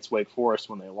week against Wake Forest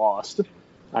when they lost.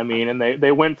 I mean, and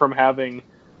they went from having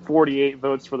 48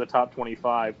 votes for the top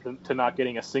 25 to not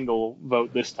getting a single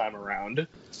vote this time around.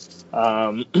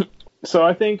 So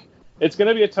I think it's going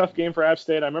to be a tough game for App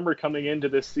State. I remember coming into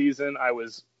this season, I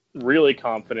was really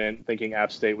confident thinking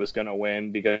App State was going to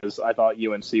win because I thought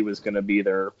UNC was going to be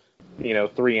their,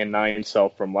 3-9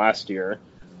 self from last year.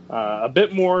 A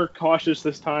bit more cautious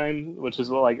this time, which is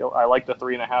like I like the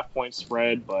 3.5 point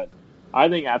spread, but I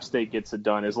think App State gets it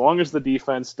done as long as the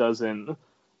defense doesn't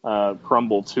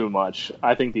crumble too much.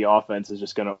 I think the offense is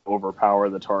just going to overpower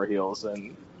the Tar Heels,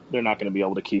 and they're not going to be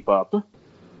able to keep up.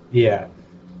 Yeah.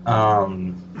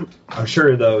 I'm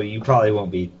sure, though, you probably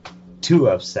won't be too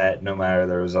upset no matter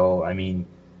the result. I mean,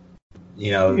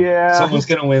 someone's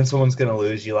going to win, someone's going to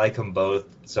lose. You like them both,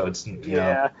 so it's, you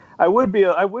know. I would be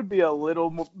a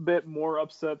little bit more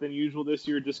upset than usual this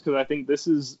year, just because I think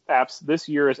this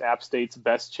year is App State's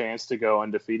best chance to go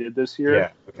undefeated this year. Yeah,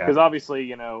 okay. Because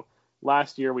obviously,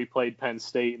 last year we played Penn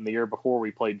State, and the year before we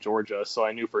played Georgia, so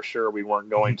I knew for sure we weren't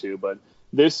going to. But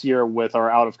this year, with our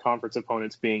out-of-conference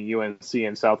opponents being UNC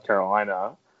and South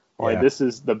Carolina, this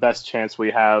is the best chance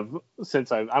we have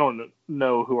since I don't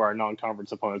know who our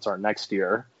non-conference opponents are next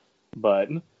year, but.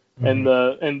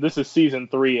 And this is season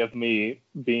 3 of me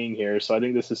being here, so I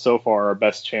think this is so far our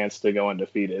best chance to go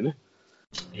undefeated.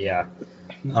 Yeah.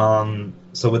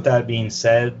 So with that being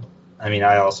said, I mean,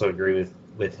 I also agree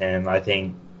with him. I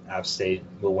think App State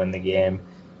will win the game.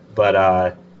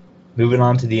 But moving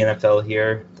on to the NFL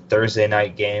here, the Thursday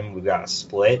night game, we've got a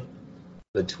split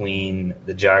between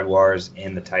the Jaguars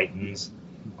and the Titans.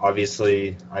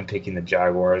 Obviously, I'm picking the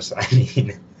Jaguars. I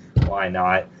mean, why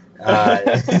not?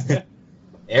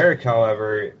 Eric,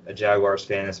 however, a Jaguars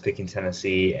fan, is picking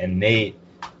Tennessee, and Nate,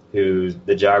 who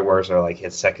the Jaguars are like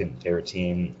his second favorite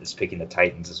team, is picking the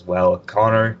Titans as well.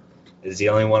 Connor is the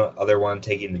only other one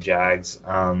taking the Jags.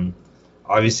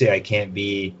 Obviously, I can't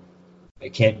be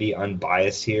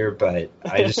unbiased here, but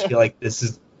I just feel like this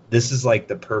is like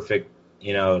the perfect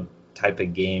type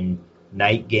of game,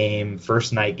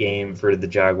 first night game for the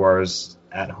Jaguars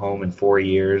at home in 4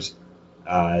 years.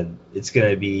 It's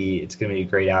gonna be a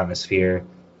great atmosphere.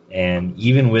 And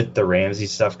even with the Ramsey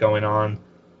stuff going on,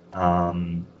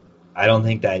 I don't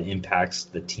think that impacts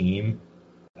the team.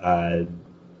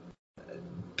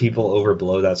 People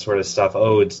overblow that sort of stuff.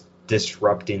 Oh, it's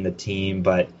disrupting the team.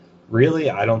 But really,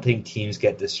 I don't think teams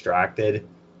get distracted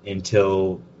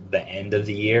until the end of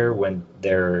the year when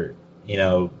they're,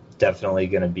 definitely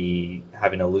going to be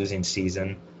having a losing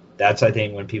season. That's, I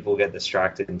think, when people get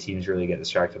distracted and teams really get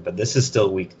distracted. But this is still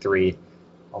week 3.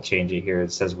 I'll change it here.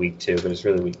 It says week 2, but it's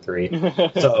really week 3.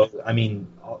 So, I mean,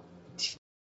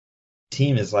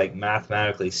 team is like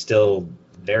mathematically still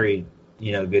very,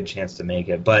 good chance to make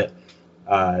it. But,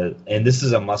 and this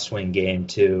is a must-win game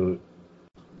too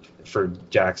for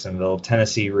Jacksonville.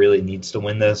 Tennessee really needs to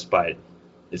win this, but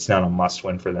it's not a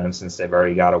must-win for them since they've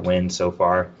already got a win so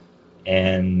far.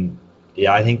 And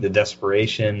yeah, I think the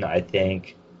desperation, I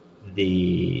think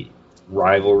the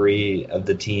rivalry of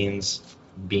the teams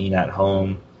being at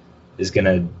home is going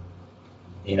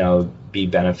to, be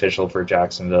beneficial for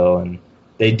Jacksonville. And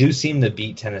they do seem to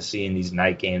beat Tennessee in these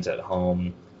night games at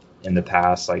home in the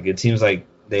past. Like, it seems like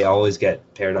they always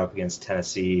get paired up against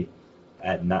Tennessee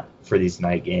for these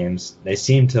night games. They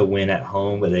seem to win at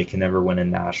home, but they can never win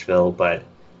in Nashville. But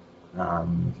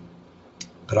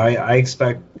I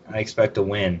expect a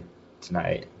win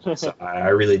tonight. So I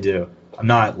really do. I'm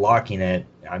not locking it.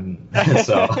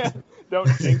 So don't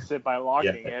jinx it by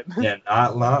locking it. Yeah,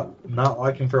 not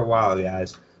locking for a while,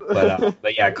 guys.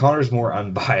 But yeah, Connor's more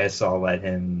unbiased, so I'll let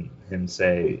him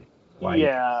say why.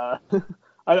 Yeah.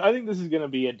 I think this is going to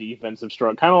be a defensive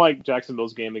struggle, kind of like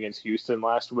Jacksonville's game against Houston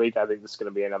last week. I think this is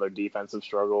going to be another defensive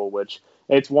struggle, which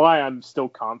it's why I'm still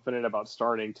confident about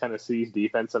starting Tennessee's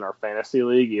defense in our fantasy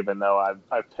league, even though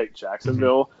I've picked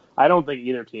Jacksonville. I don't think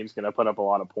either team's going to put up a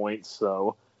lot of points,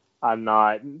 so I'm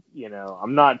not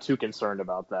too concerned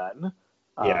about that.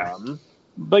 Yeah.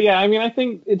 But yeah, I mean, I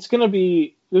think there's going to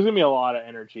be a lot of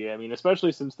energy. I mean,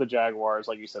 especially since the Jaguars,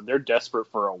 like you said, they're desperate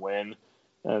for a win.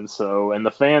 And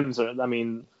the fans are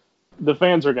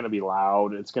going to be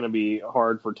loud. It's going to be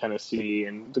hard for Tennessee.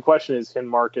 And the question is, can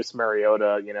Marcus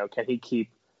Mariota, can he keep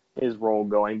his role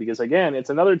going? Because again, it's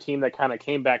another team that kind of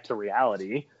came back to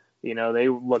reality. They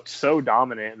looked so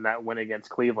dominant in that win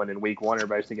against Cleveland in week 1.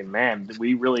 Everybody's thinking, man, did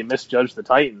we really misjudge the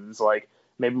Titans? Like,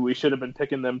 maybe we should have been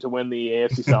picking them to win the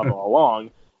AFC South all along.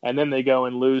 And then they go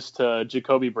and lose to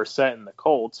Jacoby Brissett and the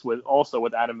Colts, with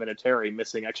Adam Vinatieri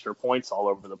missing extra points all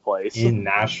over the place. In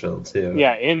Nashville, too.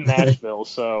 Yeah, in Nashville.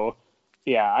 So,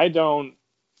 yeah,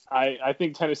 I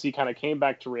think Tennessee kind of came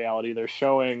back to reality. They're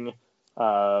showing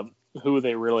who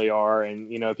they really are.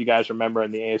 And, if you guys remember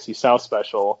in the AFC South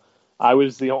special, I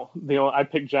was I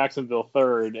picked Jacksonville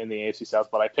 3rd in the AFC South,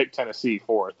 but I picked Tennessee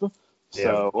 4th. Yeah.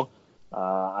 So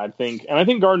I think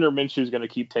Gardner Minshew is going to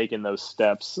keep taking those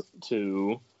steps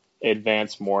to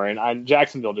advance more. And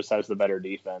Jacksonville just has the better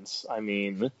defense. I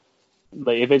mean,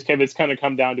 like if it's kind of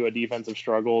come down to a defensive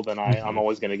struggle, then I'm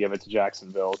always going to give it to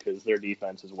Jacksonville because their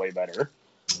defense is way better.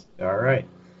 All right.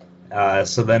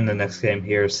 So then the next game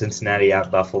here, Cincinnati at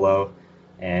Buffalo,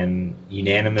 and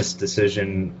unanimous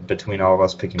decision between all of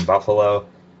us picking Buffalo.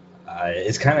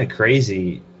 It's kind of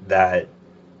crazy that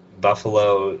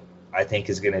Buffalo, I think,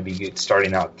 is going to be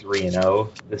starting out 3-0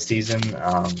 this season.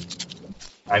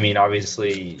 I mean,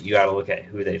 obviously, you got to look at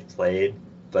who they've played,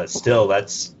 but still,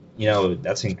 that's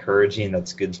encouraging.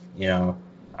 That's good.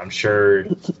 I'm sure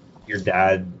your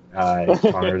dad,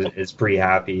 Connor, is pretty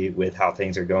happy with how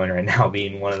things are going right now,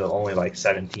 being one of the only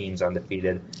 7 teams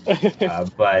undefeated.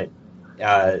 But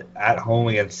at home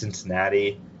against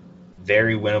Cincinnati,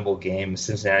 very winnable game.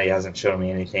 Cincinnati hasn't shown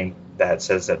me anything that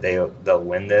says that they'll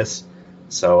win this.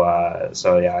 So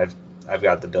yeah, I've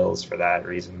got the Bills for that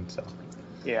reason. So.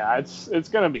 Yeah, it's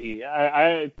gonna be.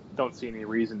 I don't see any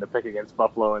reason to pick against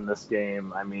Buffalo in this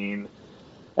game. I mean,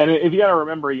 and if you got to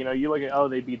remember, you look at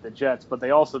they beat the Jets, but they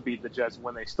also beat the Jets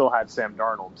when they still had Sam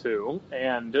Darnold too,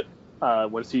 and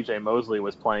when C.J. Mosley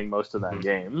was playing most of that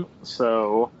game.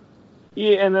 So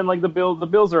yeah, and then the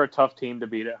Bills are a tough team to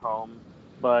beat at home.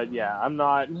 But yeah, I'm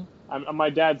not.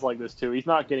 My dad's like this too. He's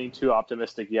not getting too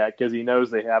optimistic yet because he knows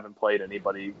they haven't played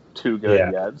anybody too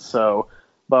good yet. So.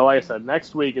 But like I said,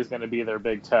 next week is going to be their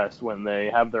big test when they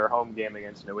have their home game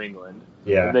against New England.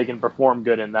 Yeah. If they can perform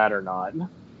good in that or not.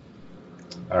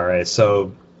 All right,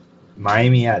 so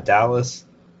Miami at Dallas.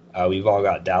 We've all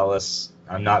got Dallas.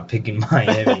 I'm not picking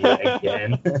Miami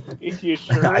again. You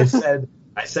sure? I said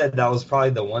that was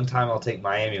probably the one time I'll take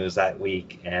Miami was that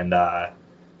week. And, I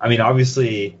mean,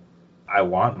 obviously, I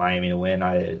want Miami to win.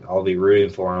 I'll be rooting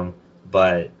for them.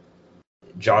 But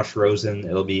Josh Rosen,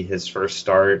 it'll be his first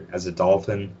start as a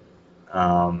Dolphin.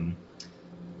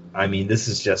 I mean, this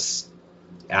is just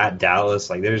at Dallas.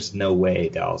 There's no way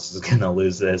Dallas is going to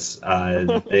lose this.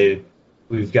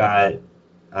 We've got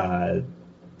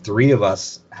 3 of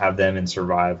us have them in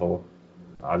survival.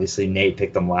 Obviously, Nate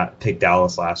picked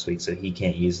Dallas last week, so he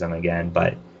can't use them again.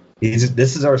 But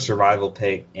this is our survival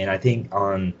pick, and I think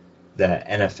on the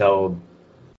NFL,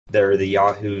 the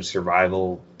Yahoo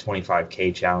Survival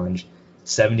 25K Challenge,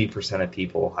 70% of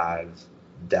people have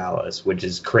Dallas, which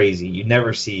is crazy. You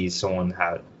never see someone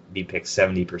be picked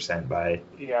 70% by.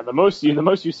 Yeah, the most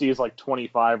you see is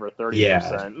 25 or 30%.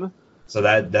 Yeah. So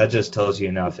that just tells you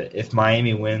enough. If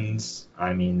Miami wins,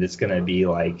 I mean, it's gonna be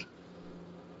like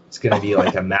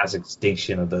a mass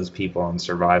extinction of those people on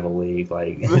Survival League.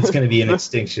 It's gonna be an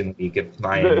extinction week if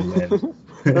Miami wins.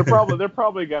 they're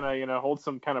probably gonna hold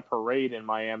some kind of parade in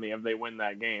Miami if they win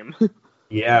that game.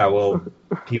 Yeah, well,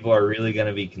 people are really going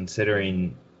to be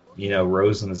considering,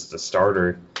 Rosen as the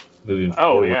starter moving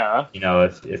forward. Oh, yeah.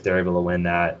 If they're able to win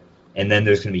that. And then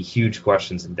there's going to be huge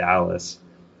questions in Dallas.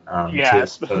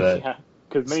 Because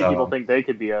many people think they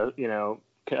could be a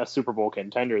Super Bowl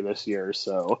contender this year.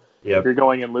 So if you're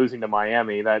going and losing to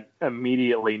Miami, that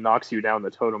immediately knocks you down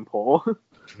the totem pole.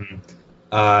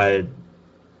 The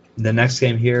next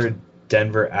game here,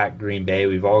 Denver at Green Bay.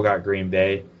 We've all got Green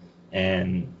Bay.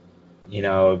 And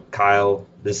Kyle,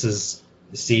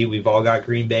 we've all got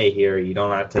Green Bay here. You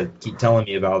don't have to keep telling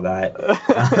me about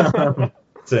that.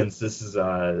 Since this is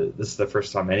the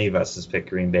first time any of us has picked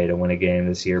Green Bay to win a game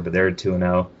this year, but they're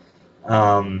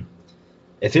 2-0.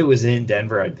 If it was in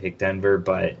Denver, I'd pick Denver,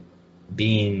 but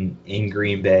being in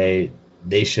Green Bay,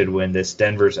 they should win this.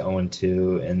 Denver's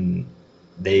 0-2, and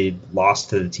they lost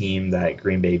to the team that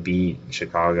Green Bay beat,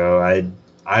 Chicago.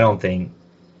 I don't think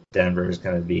Denver is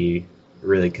going to be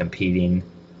really competing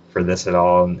for this at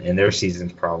all, and their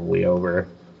season's probably over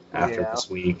after this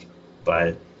week.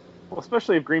 But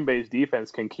especially if Green Bay's defense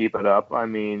can keep it up. I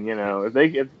mean, if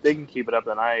they can keep it up,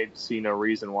 then I see no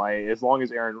reason why. As long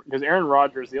as Aaron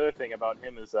Rodgers, the other thing about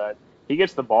him is that he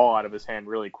gets the ball out of his hand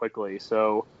really quickly.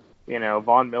 So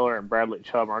Von Miller and Bradley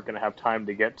Chubb aren't going to have time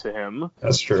to get to him.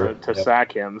 That's true. To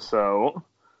sack him. So.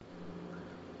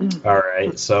 All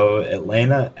right. So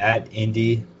Atlanta at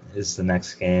Indy is the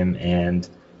next game, and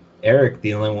Eric,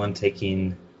 the only one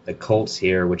taking the Colts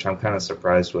here, which I'm kind of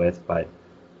surprised with, but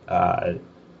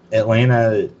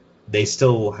Atlanta, they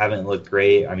still haven't looked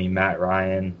great. I mean, Matt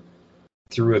Ryan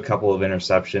threw a couple of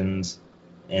interceptions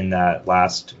in that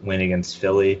last win against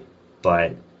Philly,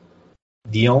 but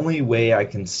the only way I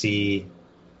can see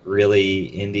really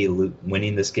Indy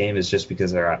winning this game is just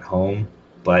because they're at home,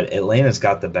 but Atlanta's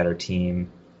got the better team.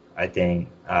 I think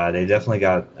they definitely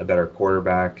got a better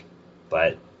quarterback,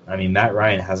 but I mean, Matt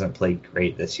Ryan hasn't played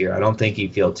great this year. I don't think you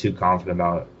feel too confident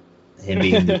about him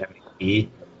being the MVP.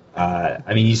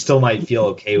 I mean, you still might feel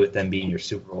okay with them being your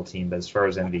Super Bowl team, but as far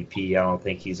as MVP, I don't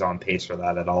think he's on pace for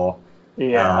that at all. Uh,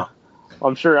 Yeah.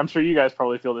 I'm sure you guys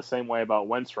probably feel the same way about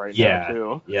Wentz right now yeah,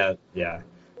 too. yeah.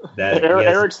 That he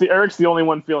has Eric's the only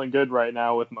one feeling good right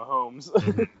now with Mahomes.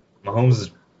 mhm. Mahomes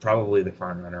is probably the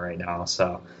front runner right now.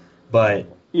 So, but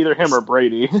Either him or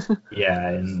Brady. yeah,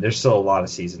 and there's still a lot of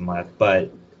season left.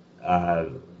 But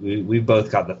we both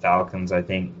got the Falcons. I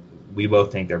think we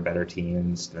both think they're better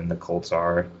teams than the Colts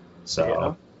are. Yeah.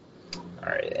 So, all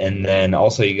right, and then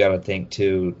also you got to think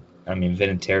too. I mean,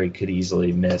 Vinatieri could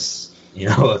easily miss,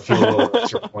 a field goal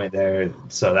extra point there,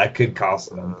 so that could cost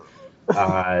them.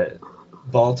 Uh,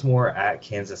 Baltimore at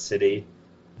Kansas City.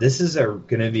 This is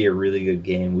going to be a really good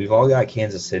game. We've all got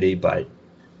Kansas City, but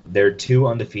they're two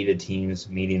undefeated teams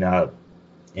meeting up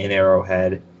in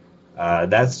Arrowhead.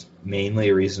 That's mainly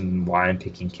a reason why I'm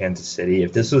picking Kansas City.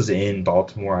 If this was in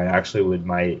Baltimore, I actually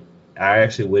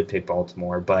would pick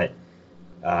Baltimore, but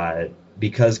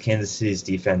because Kansas City's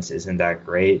defense isn't that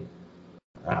great,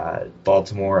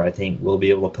 Baltimore, I think, will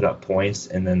be able to put up points,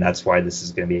 and then that's why this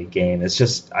is going to be a game. It's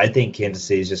just, I think Kansas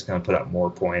City is just going to put up more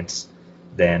points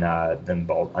than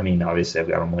Baltimore. I mean, obviously, I've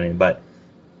got them winning, but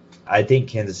I think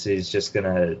Kansas City is just going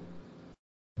to.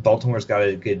 Baltimore's got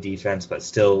a good defense, but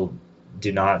still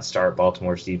do not start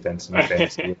Baltimore's defense in your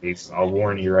fantasy leagues. I'll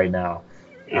warn you right now.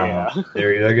 Yeah.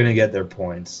 They're going to get their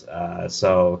points.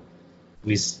 So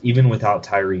even without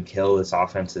Tyreek Hill, this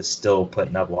offense is still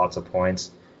putting up lots of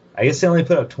points. I guess they only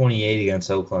put up 28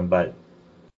 against Oakland, but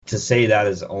to say that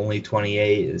is only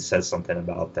 28, it says something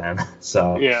about them.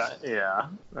 So Yeah.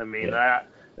 I mean,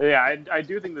 I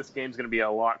do think this game's going to be a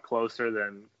lot closer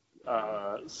than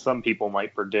some people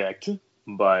might predict,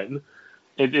 but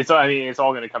it's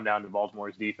all going to come down to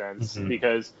Baltimore's defense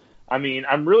because I mean,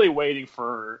 I'm really waiting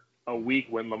for a week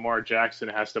when Lamar Jackson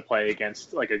has to play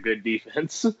against like a good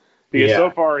defense because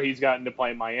so far he's gotten to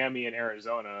play Miami and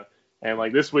Arizona. And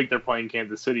like this week, they're playing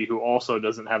Kansas City, who also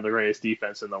doesn't have the greatest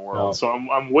defense in the world. No. So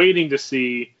I'm waiting to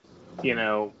see,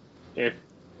 if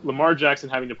Lamar Jackson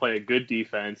having to play a good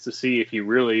defense to see if he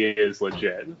really is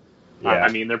legit. Yeah.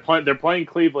 I mean, they're playing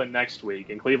Cleveland next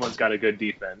week, and Cleveland's got a good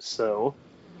defense. So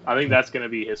I think that's going to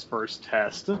be his first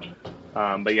test.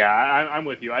 But yeah, I'm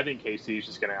with you. I think KC is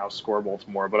just going to outscore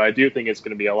Baltimore, but I do think it's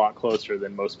going to be a lot closer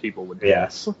than most people would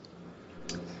guess.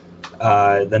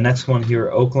 The next one here,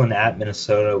 Oakland at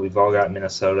Minnesota. We've all got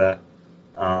Minnesota.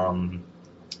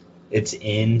 It's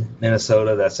in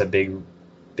Minnesota. That's a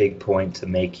big point to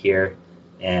make here.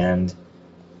 And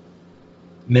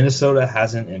Minnesota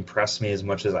hasn't impressed me as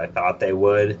much as I thought they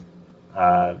would.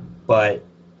 But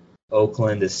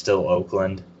Oakland is still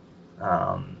Oakland.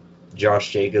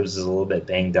 Josh Jacobs is a little bit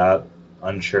banged up.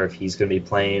 Unsure if he's going to be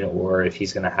playing or if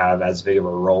he's going to have as big of a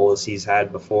role as he's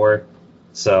had before.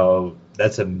 So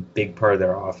that's a big part of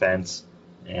their offense.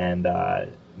 And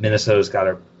Minnesota's got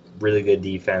a really good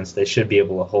defense. They should be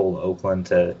able to hold Oakland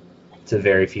to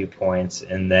very few points.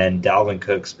 And then Dalvin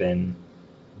Cook's been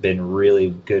really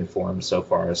good for him so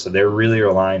far. So they're really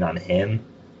relying on him.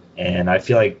 And I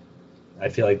feel like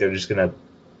they're just going to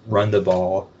run the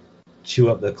ball, chew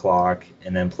up the clock,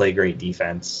 and then play great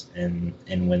defense and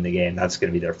win the game. That's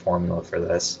going to be their formula for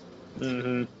this.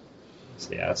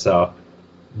 So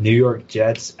New York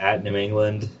Jets at New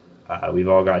England. We've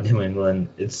all got New England.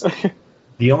 It's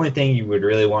the only thing you would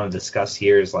really want to discuss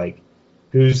here is like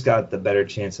who's got the better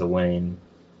chance of winning,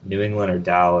 New England or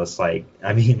Dallas. The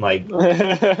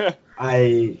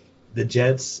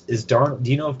Jets do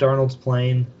you know if Darnold's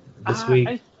playing this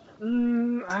week?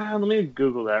 Let me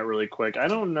Google that really quick. I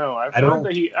don't know. I've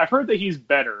heard that he's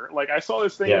better. Like I saw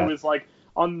this thing. Yeah. It was like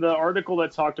on the article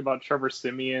that talked about Trevor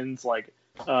Siemian's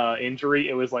injury.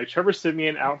 It was like Trevor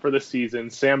Siemian out for the season.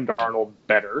 Sam Darnold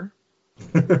better.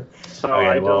 So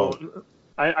okay,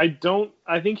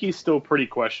 I think he's still pretty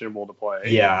questionable to play.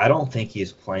 Yeah, I don't think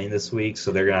he's playing this week.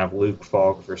 So they're gonna have Luke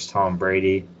Falk versus Tom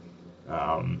Brady.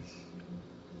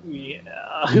 Yeah.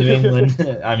 New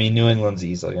England. I mean, New England's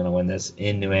easily going to win this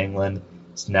in New England.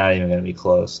 It's not even going to be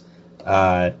close.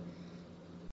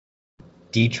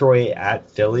 Detroit at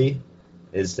Philly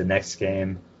is the next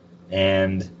game,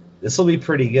 and this will be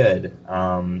pretty good.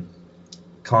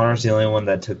 Connor's the only one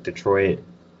that took Detroit.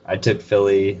 I took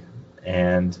Philly,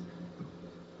 and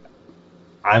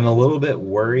I'm a little bit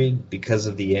worried because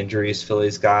of the injuries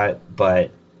Philly's got, but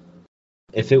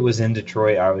if it was in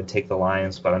Detroit, I would take the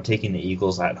Lions, but I'm taking the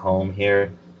Eagles at home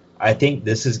here. I think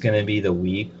this is going to be the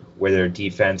week where their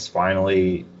defense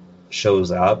finally shows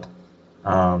up.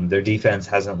 Their defense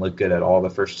hasn't looked good at all the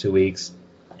first 2 weeks,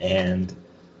 and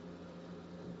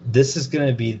this is going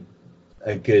to be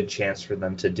a good chance for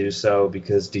them to do so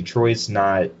because Detroit's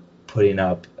not putting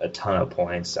up a ton of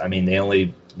points. I mean,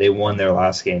 they won their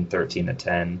last game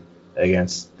 13-10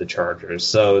 against the Chargers.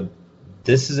 So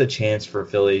this is a chance for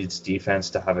Philly's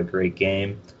defense to have a great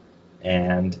game,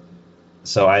 and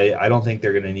so I don't think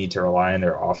they're going to need to rely on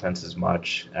their offense as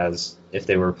much as if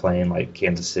they were playing like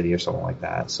Kansas City or something like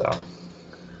that. So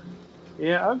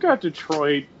yeah, I've got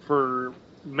Detroit for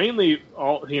mainly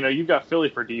you've got Philly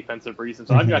for defensive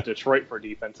reasons. I've got Detroit for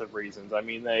defensive reasons. I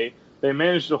mean, they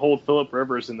managed to hold Phillip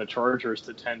Rivers and the Chargers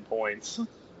to 10 points,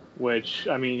 which,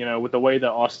 I mean, with the way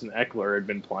that Austin Eckler had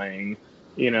been playing,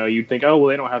 you'd think, oh, well,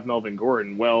 they don't have Melvin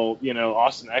Gordon. Well,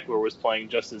 Austin Eckler was playing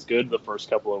just as good the first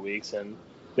couple of weeks, and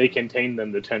they contained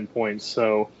them to 10 points.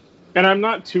 So, and I'm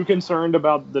not too concerned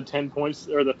about the 10 points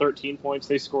or the 13 points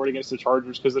they scored against the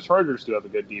Chargers, because the Chargers do have a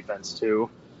good defense too.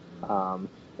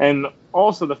 And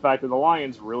also the fact that the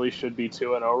Lions really should be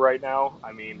 2-0 right now.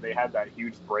 I mean, they had that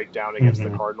huge breakdown against the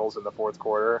Cardinals in the fourth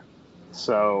quarter.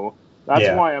 So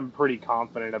that's why I'm pretty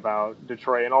confident about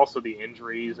Detroit, and also the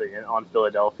injuries on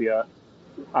Philadelphia.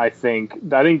 I think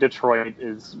Detroit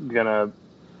is gonna.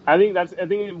 I think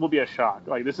it will be a shock.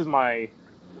 Like, this is my.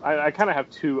 I kind of have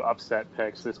two upset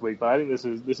picks this week, but I think this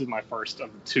is my first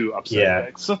of the two upset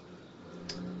picks. All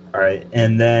right,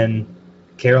 and then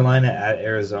Carolina at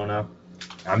Arizona.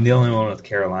 I'm the only one with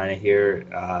Carolina here.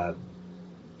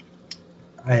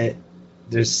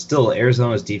 There's still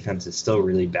Arizona's defense is still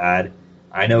really bad.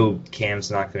 I know Cam's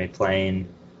not going to be playing,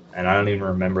 and I don't even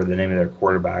remember the name of their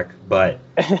quarterback, but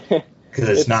because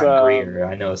it's not Greer,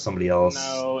 I know it's somebody else.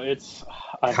 No, it's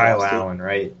Kyle Allen,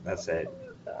 right? That's it.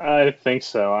 I think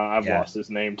so. I've lost his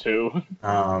name too.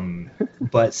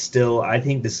 But still, I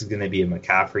think this is going to be a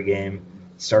McCaffrey game.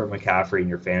 Start McCaffrey in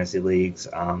your fantasy leagues.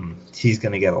 He's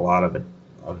going to get a lot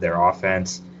of their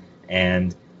offense,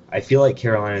 and I feel like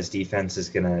Carolina's defense is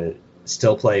going to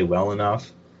still play well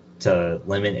enough to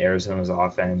limit Arizona's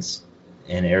offense,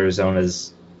 and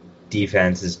Arizona's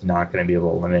defense is not going to be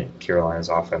able to limit Carolina's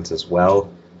offense as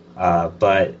well.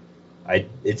 But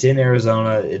it's in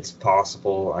Arizona. It's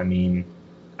possible. I mean,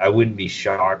 I wouldn't be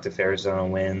shocked if Arizona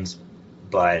wins,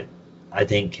 but I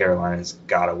think Carolina's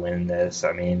got to win this.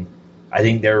 I mean, I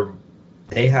think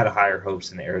they had higher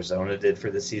hopes than Arizona did for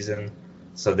the season,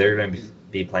 so they're going to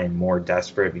be playing more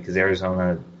desperate because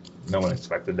Arizona, no one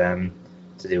expected them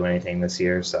to do anything this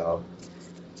year. So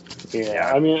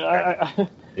I mean,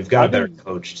 they've got a better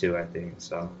coach too, I think.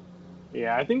 So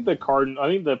yeah, I think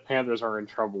the Panthers are in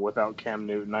trouble without Cam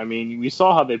Newton. I mean, we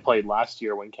saw how they played last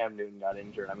year when Cam Newton got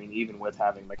injured. I mean, even with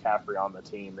having McCaffrey on the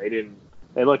team,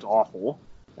 they looked awful.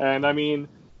 And I mean,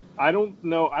 I don't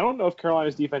know if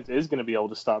Carolina's defense is going to be able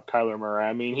to stop Kyler Murray.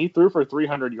 I mean, he threw for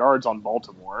 300 yards on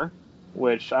Baltimore,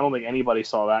 which I don't think anybody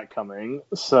saw that coming.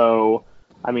 So,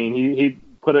 I mean, he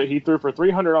threw for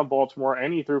 300 on Baltimore,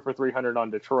 and he threw for 300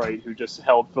 on Detroit, who just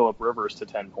held Phillip Rivers to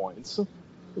 10 points.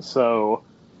 So,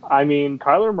 I mean,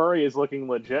 Kyler Murray is looking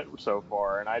legit so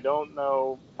far, and I don't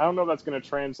know if that's going to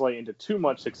translate into too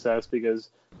much success because,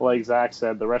 like Zach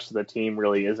said, the rest of the team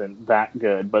really isn't that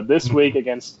good. But this week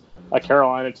against a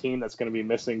Carolina team that's going to be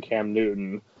missing Cam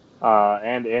Newton,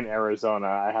 and in Arizona,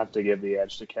 I have to give the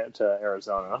edge to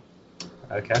Arizona.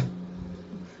 Okay.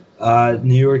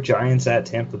 New York Giants at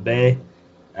Tampa Bay.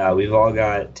 We've all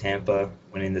got Tampa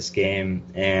winning this game,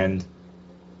 and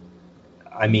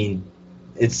I mean,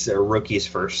 it's a rookie's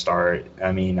first start.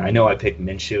 I mean, I know I picked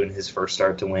Minshew in his first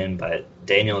start to win, but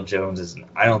Daniel Jones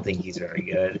I don't think he's very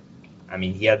good. I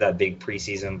mean, he had that big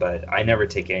preseason, but I never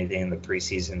take anything in the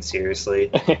preseason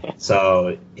seriously.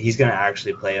 So he's going to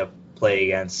actually play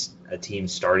against a team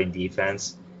starting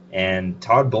defense, and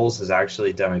Todd Bowles has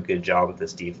actually done a good job with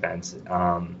this defense.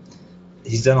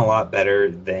 He's done a lot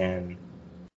better than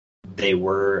they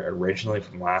were originally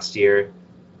from last year.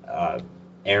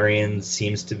 Arians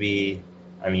seems to be.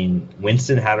 I mean,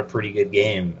 Winston had a pretty good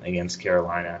game against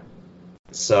Carolina.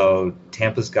 So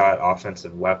Tampa's got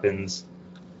offensive weapons.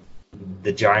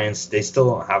 The Giants, they still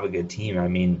don't have a good team. I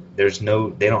mean, they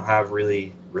don't have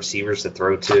really receivers to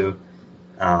throw to.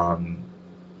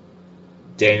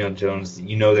 Daniel Jones,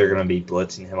 they're going to be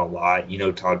blitzing him a lot.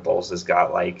 Todd Bowles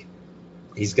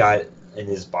he's got in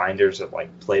his binders of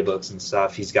playbooks and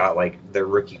stuff. He's got the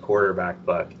rookie quarterback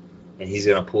book, and he's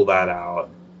going to pull that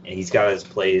out. And he's got his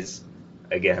plays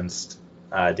against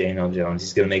Daniel Jones.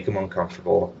 He's going to make him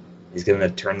uncomfortable. He's going to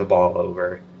turn the ball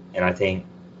over, and I think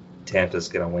Tampa's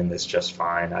going to win this just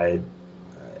fine. I'd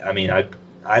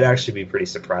actually be pretty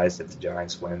surprised if the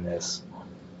Giants win this.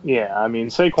 Yeah, I mean,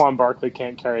 Saquon Barkley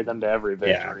can't carry them to every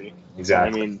victory. Yeah,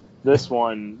 exactly. I mean, this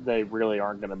one they really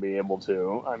aren't going to be able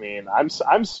to. I mean,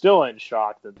 I'm still in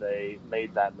shock that they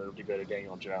made that move to go to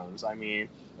Daniel Jones. I mean,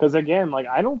 because again, like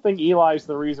I don't think Eli's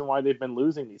the reason why they've been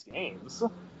losing these games.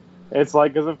 It's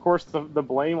like, because of course the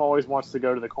blame always wants to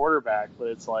go to the quarterback, but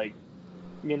it's like,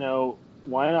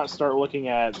 why not start looking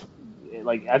at,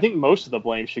 like, I think most of the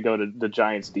blame should go to the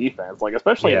Giants defense, like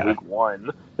especially in week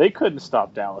 1. They couldn't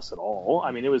stop Dallas at all.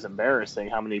 I mean, it was embarrassing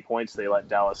how many points they let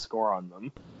Dallas score on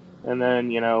them. And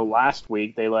then, last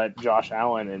week they let Josh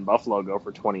Allen in Buffalo go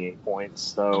for 28 points.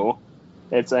 So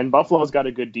and Buffalo's got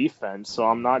a good defense, so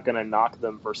I'm not going to knock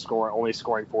them for only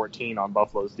scoring 14 on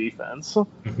Buffalo's defense.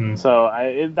 Mm-hmm. So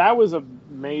that was a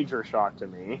major shock to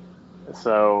me.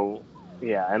 So,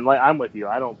 yeah, and I'm with you.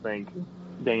 I don't think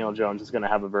Daniel Jones is going to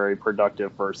have a very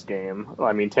productive first game.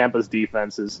 I mean, Tampa's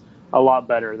defense is a lot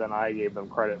better than I gave them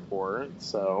credit for.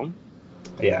 So,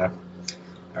 yeah.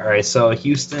 All right, so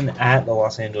Houston at the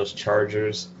Los Angeles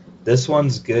Chargers. This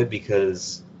one's good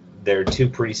because they're two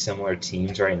pretty similar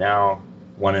teams right now,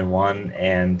 1-1,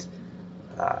 and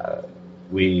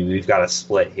we've got a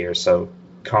split here. So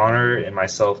Connor and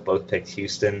myself both picked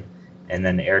Houston, and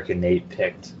then Eric and Nate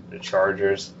picked the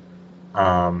Chargers.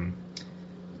 I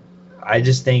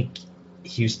just think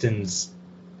Houston's.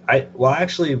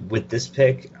 Actually, with this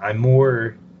pick, I'm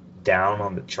more down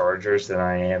on the Chargers than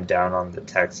I am down on the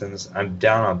Texans. I'm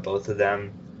down on both of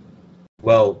them.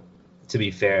 Well, to be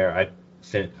fair, I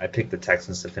picked the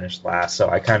Texans to finish last, so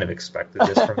I kind of expected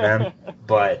this from them.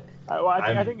 But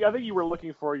I think you were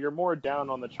looking for, you're more down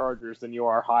on the Chargers than you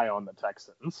are high on the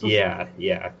Texans. Yeah.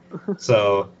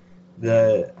 So I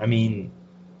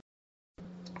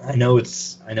know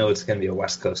it's going to be a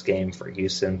West Coast game for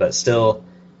Houston, but still,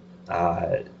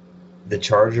 the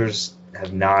Chargers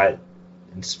have not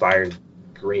inspired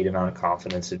great amount of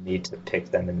confidence in me to pick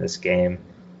them in this game,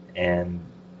 and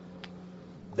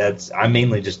I'm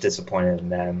mainly just disappointed in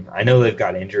them. I know they've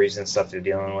got injuries and stuff they're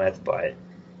dealing with, but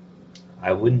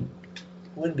I wouldn't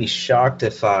be shocked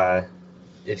if the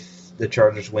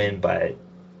Chargers win, but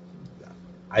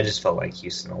I just felt like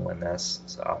Houston will win this.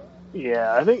 So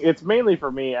yeah, I think it's mainly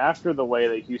for me after the way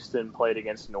that Houston played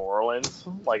against New Orleans,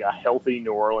 like a healthy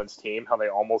New Orleans team, how they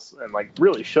almost and like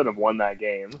really should have won that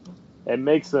game. It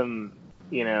makes them,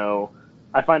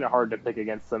 I find it hard to pick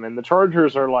against them. And the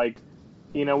Chargers are like,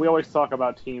 we always talk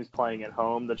about teams playing at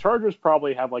home. The Chargers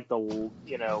probably have like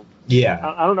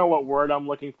yeah. I don't know what word I'm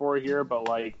looking for here, but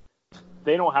like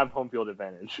they don't have home field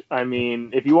advantage. I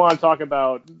mean, if you want to talk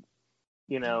about,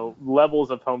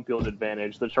 levels of home field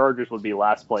advantage, the Chargers would be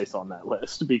last place on that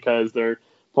list because they're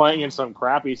playing in some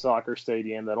crappy soccer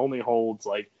stadium that only holds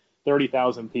like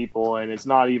 30,000 people, and it's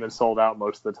not even sold out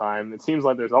most of the time. It seems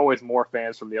like there's always more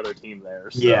fans from the other team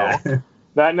there. So yeah.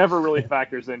 that never really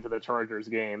factors into the Chargers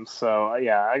game. So,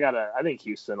 yeah, I think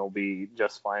Houston will be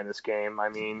just fine this game. I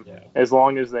mean, as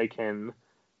long as they can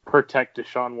protect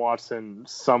Deshaun Watson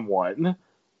somewhat,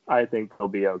 I think they'll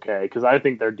be okay because I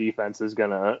think their defense is going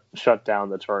to shut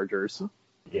down the Chargers.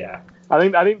 Yeah. I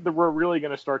think that we're really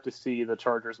going to start to see the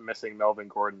Chargers missing Melvin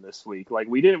Gordon this week. Like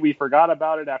we forgot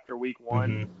about it after week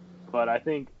 1. Mm-hmm. But I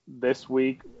think this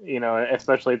week,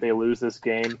 especially if they lose this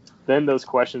game, then those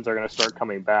questions are going to start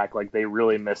coming back. Like, they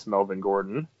really miss Melvin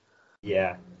Gordon.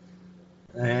 Yeah.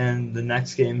 And the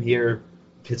next game here,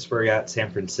 Pittsburgh at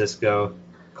San Francisco.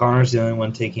 Connor's the only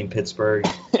one taking Pittsburgh.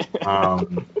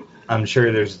 I'm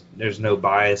sure there's no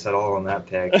bias at all on that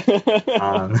pick.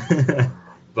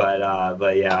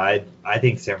 But yeah, I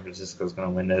think San Francisco's going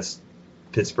to win this.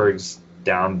 Pittsburgh's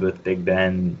down with Big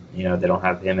Ben. They don't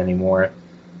have him anymore.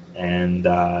 And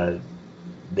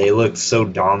they looked so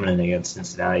dominant against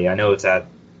Cincinnati. I know it's at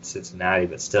Cincinnati,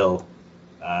 but still,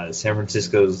 San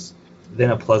Francisco's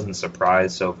been a pleasant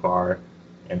surprise so far,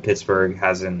 and Pittsburgh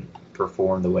hasn't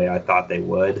performed the way I thought they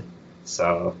would.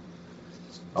 So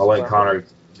I'll let Connor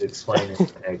explain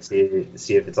his pick,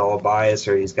 see if it's all bias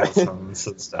or he's got some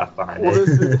stuff behind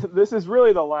it. This is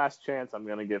really the last chance I'm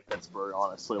going to give Pittsburgh,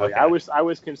 honestly. Like, okay. I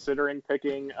was considering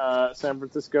picking San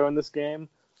Francisco in this game,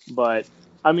 but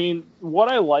I mean,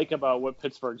 what I like about what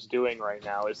Pittsburgh's doing right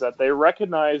now is that they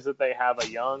recognize that they have a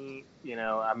young,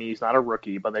 he's not a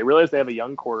rookie, but they realize they have a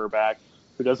young quarterback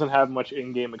who doesn't have much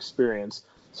in-game experience.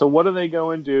 So what do they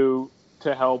go and do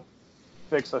to help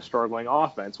fix a struggling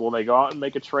offense? Well, they go out and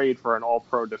make a trade for an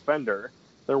all-pro defender.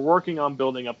 They're working on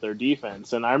building up their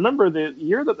defense. And I remember the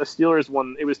year that the Steelers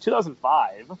won, it was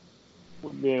 2005,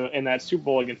 in that Super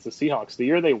Bowl against the Seahawks. The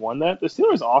year they won that, the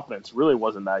Steelers' offense really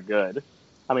wasn't that good.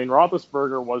 I mean,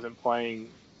 Roethlisberger wasn't playing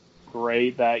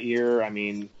great that year. I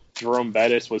mean, Jerome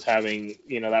Bettis was having,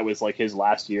 that was like his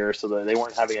last year, so that they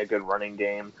weren't having a good running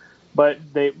game. But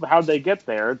how'd they get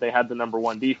there? They had the number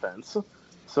 1 defense.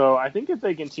 So I think if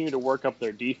they continue to work up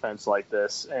their defense like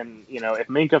this, and if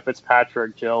Minkah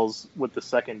Fitzpatrick gels with the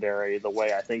secondary the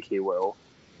way I think he will,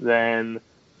 then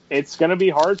it's going to be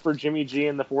hard for Jimmy G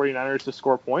and the 49ers to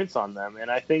score points on them.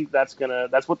 And I think that's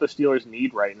what the Steelers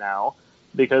need right now,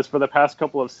 because for the past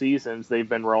couple of seasons they've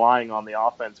been relying on the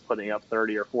offense putting up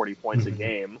 30 or 40 points a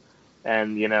game,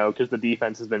 and because the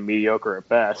defense has been mediocre at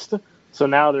best. So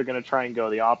now they're going to try and go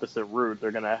the opposite route.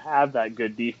 They're going to have that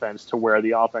good defense to where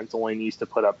the offense only needs to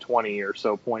put up 20 or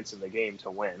so points in the game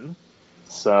to win.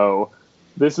 So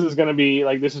this is going to be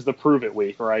this is the prove it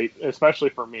week, right? Especially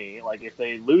for me. If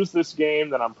they lose this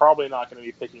game, then I'm probably not going to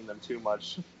be picking them too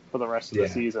much for the rest of the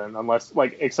season, unless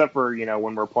except for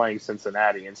when we're playing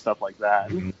Cincinnati and stuff like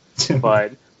that.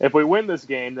 But if we win this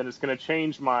game, then it's going to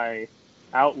change my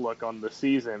outlook on the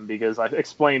season, because I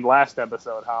explained last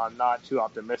episode how I'm not too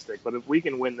optimistic. But if we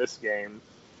can win this game,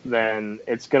 then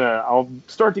I'll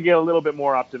start to get a little bit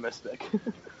more optimistic.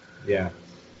 Yeah.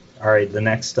 All right. The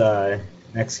next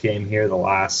game here, the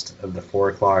last of the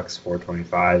 4 o'clocks,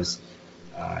 4:25s,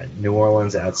 New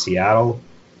Orleans at Seattle,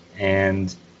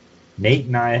 and Nate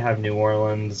and I have New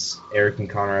Orleans. Eric and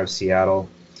Connor have Seattle.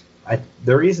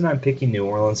 The reason I'm picking New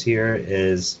Orleans here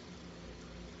is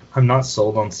I'm not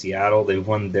sold on Seattle. They've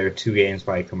won their 2 games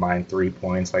by a combined 3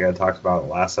 points, like I talked about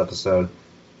last episode.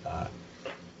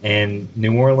 And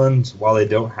New Orleans, while they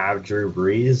don't have Drew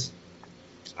Brees,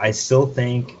 I still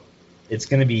think it's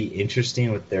going to be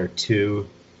interesting with their 2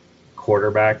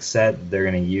 quarterback set they're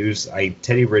going to use.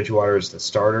 Teddy Bridgewater is the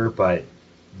starter, but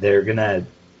they're going to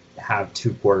have 2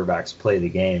 quarterbacks play the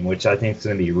game, which I think is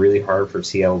going to be really hard for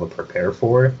Seattle to prepare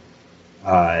for,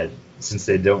 since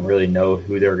they don't really know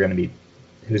who's going to be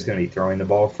throwing the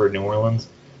ball for New Orleans.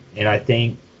 And I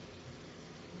think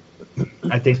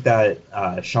that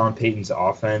Sean Payton's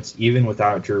offense, even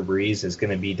without Drew Brees, is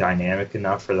going to be dynamic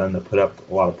enough for them to put up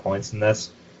a lot of points in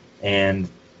this. And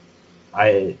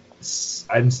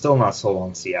I'm still not sold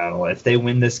on Seattle. If they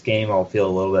win this game, I'll feel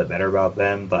a little bit better about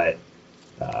them. But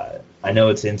I know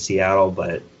it's in Seattle,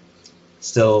 but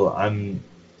still,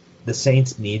 the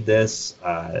Saints need this.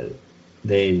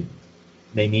 They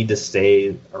need to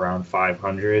stay around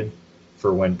 500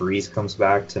 for when Brees comes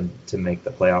back to make the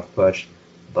playoff push.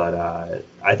 But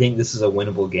I think this is a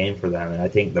winnable game for them, and I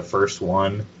think the first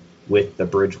one with the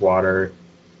Bridgewater,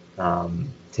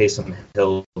 Taysom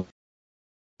Hill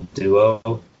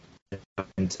duo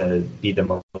and to be the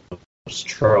most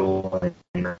trouble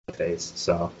in the face.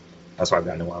 So that's why I've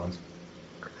got New Orleans.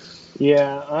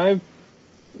 Yeah,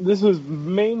 this was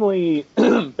mainly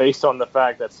based on the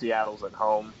fact that Seattle's at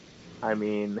home. I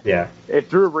mean, if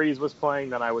Drew Brees was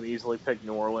playing, then I would easily pick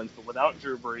New Orleans. But without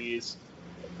Drew Brees,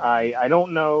 I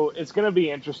don't know. It's going to be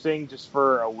interesting just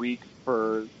for a week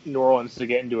for New Orleans to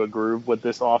get into a groove with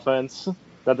this offense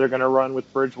that they're going to run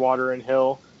with Bridgewater and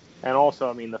Hill. And also,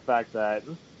 I mean, the fact that,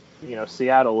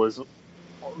 Seattle is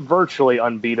virtually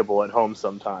unbeatable at home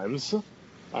sometimes.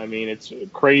 I mean, it's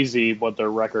crazy what their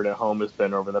record at home has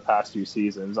been over the past few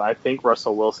seasons. I think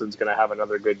Russell Wilson's going to have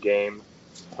another good game.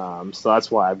 So that's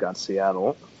why I've got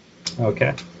Seattle.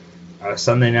 Okay.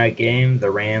 Sunday night game, the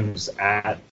Rams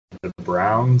at the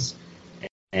Browns.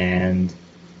 And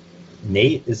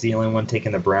Nate is the only one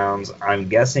taking the Browns. I'm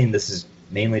guessing this is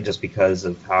mainly just because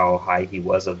of how high he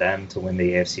was of them to win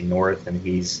the AFC North, and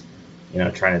he's,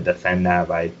 trying to defend that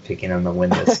by picking them to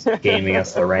win this game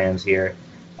against the Rams here.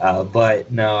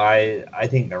 But no, I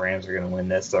think the Rams are going to win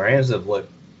this. The Rams have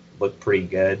looked pretty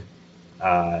good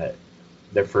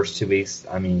their first 2 weeks.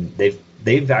 I mean,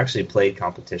 they've actually played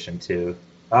competition too.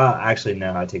 Actually,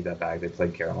 no, I take that back. They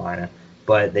played Carolina,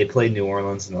 but they played New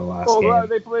Orleans in the last game.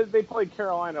 They played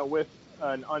Carolina with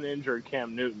an uninjured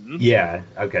Cam Newton. Yeah,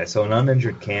 okay, so an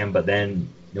uninjured Cam, but then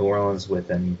New Orleans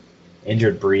with an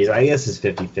injured Brees. I guess it's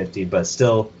 50-50, but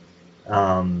still,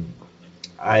 they're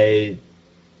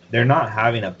not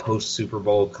having a post-Super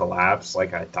Bowl collapse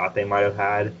like I thought they might have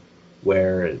had,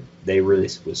 where they really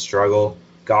would struggle.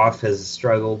 Goff has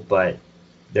struggled, but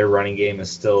their running game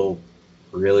is still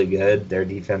really good. Their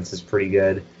defense is pretty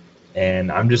good,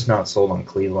 and I'm just not sold on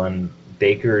Cleveland.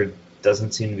 Baker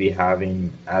doesn't seem to be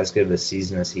having as good of a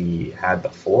season as he had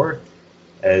before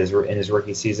in his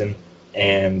rookie season.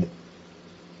 And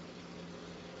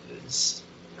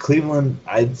Cleveland,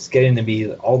 it's getting to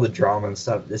be all the drama and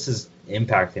stuff. This is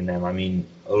impacting them. I mean,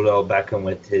 Odell Beckham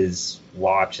with his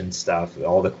watch and stuff,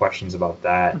 all the questions about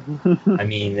that. I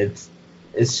mean, it's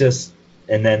just,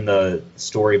 and then the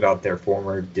story about their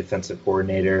former defensive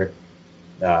coordinator,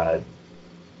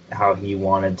 how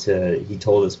he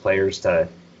told his players to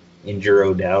injure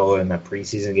Odell in a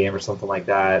preseason game or something like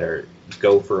that, or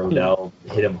go for Odell,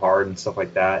 hit him hard and stuff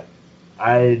like that.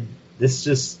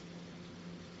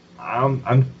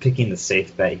 I'm picking the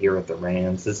safe bet here with the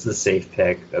Rams. This is the safe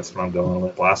pick. That's what I'm going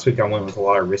with. Last week I went with a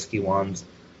lot of risky ones.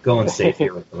 Going safe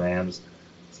here with the Rams.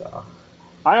 So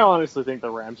I honestly think the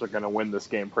Rams are going to win this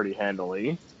game pretty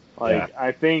handily. yeah.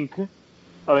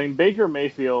 I mean, Baker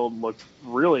Mayfield looked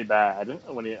really bad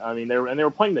they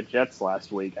were playing the Jets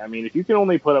last week. I mean, if you can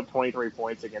only put up 23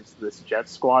 points against this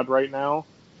Jets squad right now,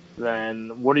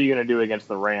 then what are you going to do against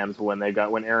the Rams when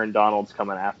Aaron Donald's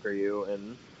coming after you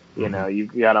and you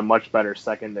got a much better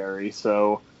secondary?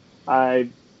 So I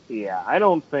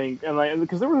don't think,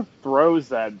 because there were throws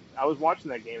that I was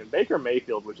watching that game and Baker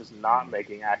Mayfield was just not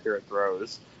making accurate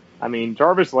throws. I mean,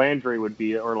 Jarvis Landry would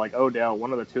be, or like Odell,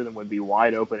 one of the two of them would be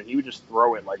wide open, and he would just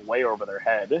throw it like way over their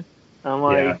head. And I'm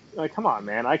like, come on,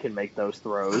 man, I can make those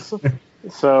throws.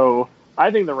 So I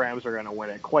think the Rams are going to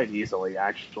win it quite easily.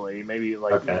 Actually, maybe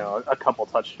a couple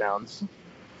touchdowns.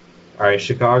 All right,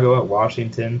 Chicago at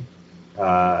Washington.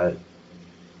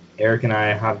 Eric and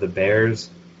I have the Bears,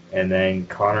 and then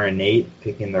Connor and Nate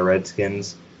picking the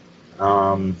Redskins.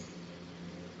 I've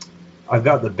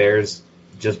got the Bears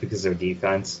just because of their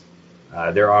defense.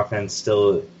 Their offense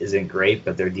still isn't great,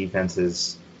 but their defense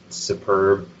is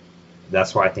superb.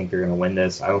 That's why I think they're going to win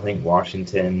this. I don't think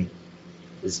Washington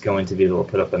is going to be able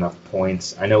to put up enough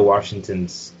points. I know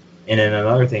Washington's, and then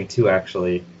another thing too,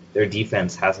 actually, their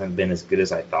defense hasn't been as good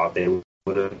as I thought they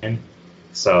would have been.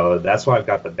 So that's why I've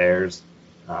got the Bears.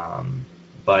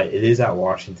 But it is at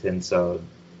Washington, so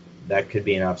that could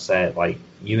be an upset. Like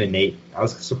you and Nate, I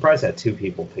was surprised that two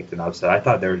people picked an upset. I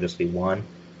thought there would just be one,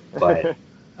 but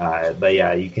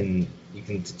yeah, you can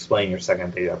explain your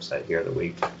second big upset here of the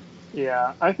week.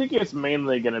 Yeah, I think it's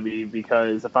mainly going to be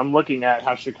because if I'm looking at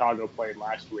how Chicago played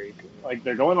last week, like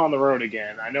they're going on the road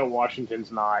again. I know Washington's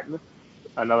not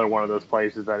another one of those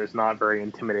places that is not very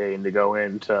intimidating to go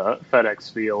into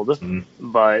FedEx Field,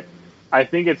 but I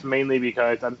think it's mainly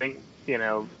because I think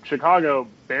Chicago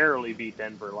barely beat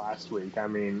Denver last week. I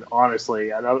mean,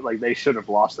 honestly, I know they should have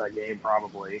lost that game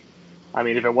probably. I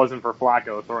mean, if it wasn't for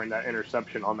Flacco throwing that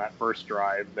interception on that first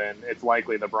drive, then it's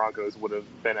likely the Broncos would have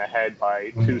been ahead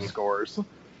by 2 scores.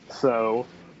 So,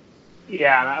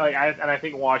 yeah, and I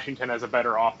think Washington has a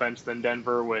better offense than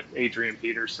Denver with Adrian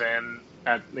Peterson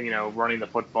at running the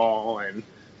football, and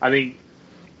I think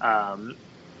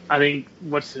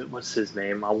what's his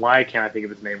name? Why can't I think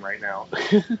of his name right now?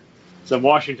 It's a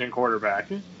Washington quarterback.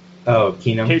 Oh,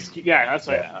 Keenum. That's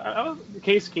right.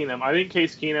 Case Keenum. I think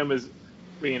Case Keenum is,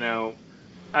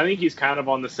 I think he's kind of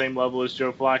on the same level as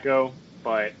Joe Flacco,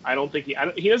 but I don't think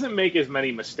he doesn't make as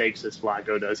many mistakes as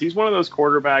Flacco does. He's one of those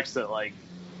quarterbacks that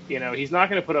he's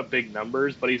not going to put up big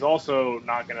numbers, but he's also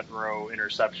not going to throw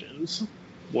interceptions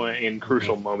in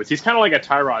crucial moments. He's kind of like a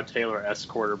Tyrod Taylor-esque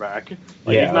quarterback.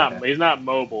 He's not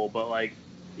mobile, but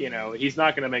he's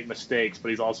not going to make mistakes, but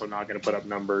he's also not going to put up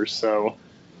numbers. So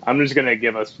I'm just going to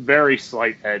give a very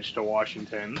slight edge to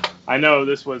Washington. I know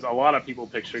a lot of people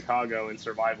picked Chicago in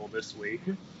survival this week,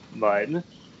 but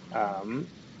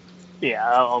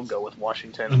I'll go with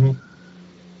Washington. Mm-hmm.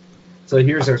 So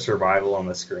here's our survival on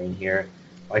the screen here.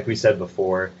 Like we said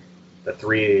before, the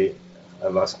three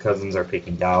of us cousins are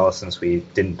picking Dallas since we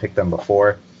didn't pick them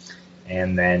before.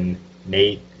 And then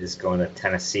Nate is going to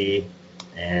Tennessee.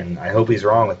 And I hope he's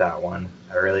wrong with that one.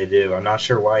 I really do. I'm not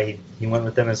sure why he went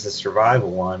with them as a survival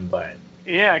one, but...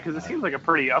 Yeah, because it seems like a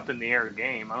pretty up-in-the-air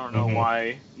game. I don't know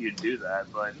why you'd do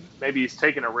that, but maybe he's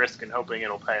taking a risk and hoping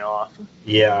it'll pay off.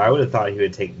 Yeah, I would have thought he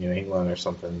would take New England or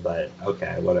something, but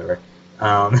okay, whatever.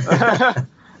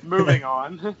 Moving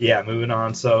on. Yeah, moving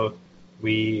on. So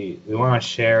we want to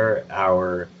share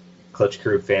our Clutch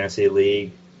Crew Fantasy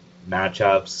League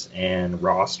matchups and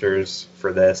rosters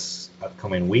for this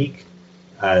upcoming week.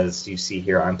 As you see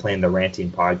here, I'm playing the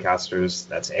Ranting Podcasters.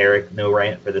 That's Eric. No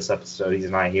rant for this episode. He's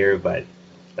not here, but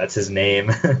that's his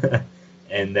name.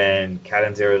 And then Cat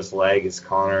and Zero's leg is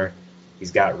Connor. He's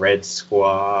got Red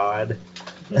Squad.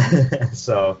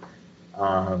 So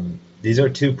these are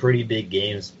two pretty big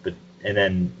games. And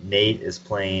then Nate is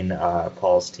playing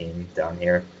Paul's team down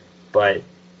here. But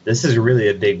this is really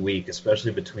a big week,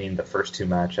 especially between the first two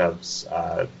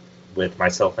matchups with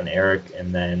myself and Eric,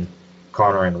 and then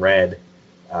Connor and Red.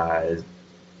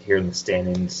 Here in the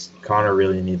standings, Connor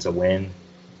really needs a win,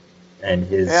 and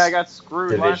I got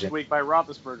screwed last week by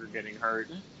Roethlisberger getting hurt.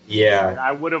 Yeah,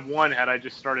 I would have won had I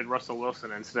just started Russell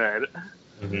Wilson instead.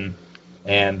 Mm-hmm.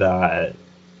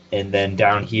 And then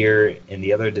down here in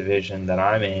the other division that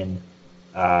I'm in,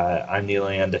 I'm the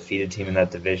only undefeated team in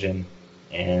that division,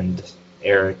 and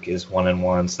Eric is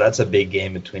 1-1. So that's a big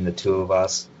game between the two of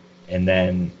us, and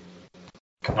then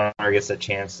Connor gets a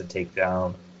chance to take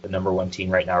down the number one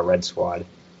team right now, Red Squad.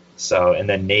 So, and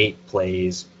then Nate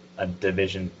plays a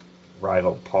division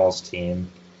rival Paul's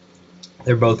team.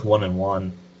 They're both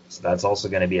 1-1, so that's also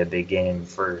going to be a big game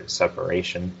for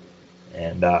separation.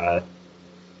 And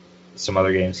some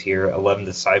other games here. 11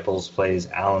 Disciples plays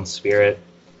Allen Spirit.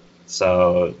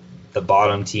 So the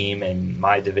bottom team in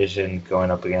my division going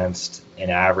up against an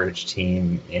average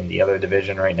team in the other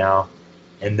division right now.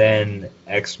 And then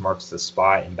X Marks the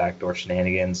Spot and Backdoor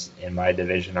Shenanigans in my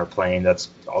division are playing. That's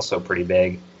also pretty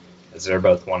big, as they're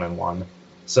both 1-1.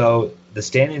 So the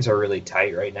standings are really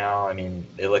tight right now. I mean,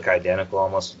 they look identical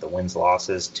almost with the wins,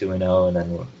 losses, 2-0, and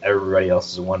then everybody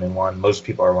else is 1-1. Most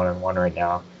people are 1-1 right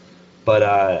now.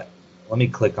 But let me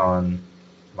click on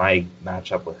my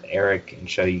matchup with Eric and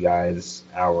show you guys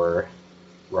our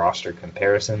roster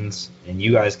comparisons, and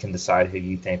you guys can decide who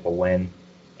you think will win.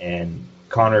 And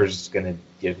Connor's going to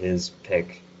give his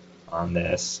pick on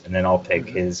this, and then I'll pick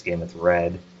his game with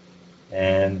Red.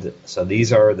 And so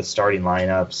these are the starting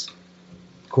lineups.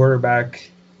 Quarterback,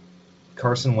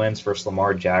 Carson Wentz versus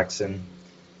Lamar Jackson.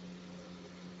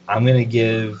 I'm going to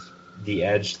give the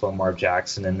edge to Lamar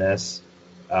Jackson in this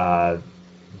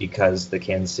because the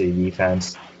Kansas City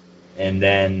defense. And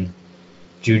then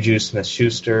Juju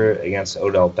Smith-Schuster against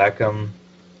Odell Beckham.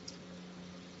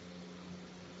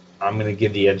 I'm going to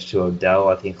give the edge to Odell.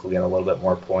 I think he'll get a little bit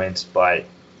more points, but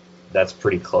that's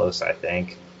pretty close, I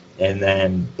think. And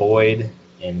then Boyd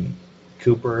and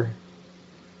Cooper.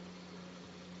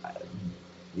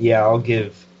 Yeah, I'll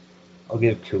give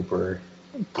Cooper.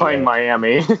 Playing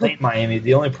Miami. Playing Miami.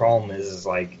 The only problem is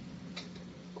like,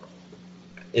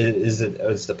 is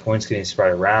the points getting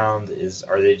spread around?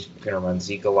 Are they going to run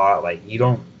Zeke a lot? Like,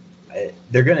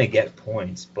 they're going to get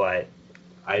points, but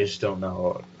I just don't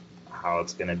know how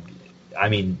it's going to be. I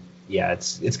mean, yeah,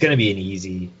 it's going to be an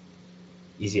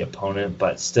easy opponent,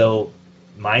 but still,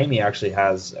 Miami actually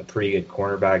has a pretty good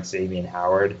cornerback, Xavier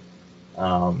Howard,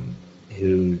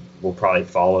 who will probably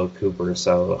follow Cooper.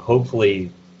 So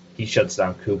hopefully he shuts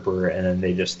down Cooper and then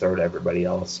they just throw to everybody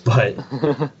else. But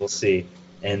we'll see.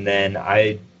 And then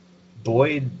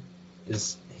Boyd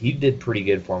he did pretty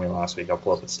good for me last week. I'll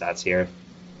pull up the stats here.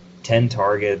 10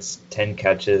 targets, 10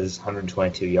 catches,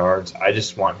 122 yards. I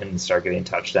just want him to start getting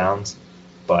touchdowns,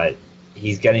 but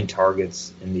he's getting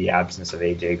targets in the absence of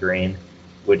AJ Green,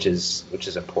 which is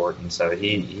important. So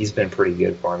he's been pretty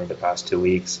good for me the past 2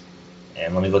 weeks.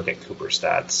 And let me look at Cooper's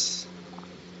stats.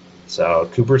 So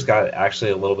Cooper's got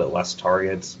actually a little bit less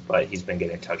targets, but he's been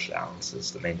getting touchdowns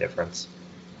is the main difference.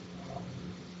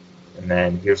 And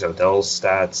then here's Odell's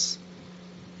stats.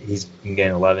 He's been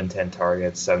getting 11, 10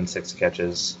 targets, 7, 6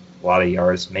 catches, a lot of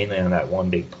yards, mainly on that one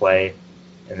big play.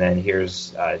 And then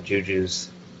here's Juju's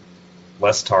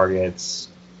less targets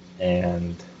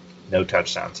and no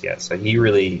touchdowns yet. So he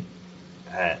really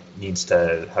needs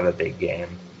to have a big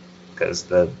game because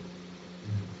the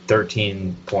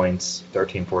 13, 14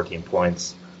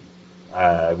 points,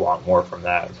 I want more from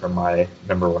that from my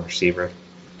number one receiver.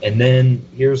 And then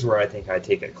here's where I think I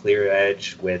take a clear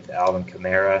edge with Alvin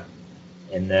Kamara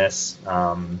in this.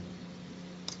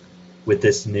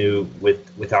 Without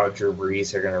Drew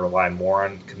Brees, they're going to rely more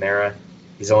on Kamara.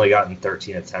 He's only gotten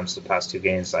 13 attempts the past 2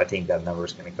 games, so I think that number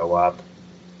is going to go up.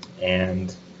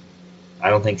 And I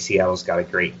don't think Seattle's got a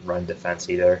great run defense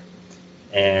either.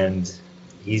 And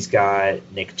he's got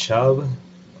Nick Chubb.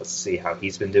 Let's see how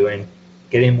he's been doing.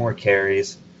 Getting more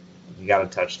carries. He got a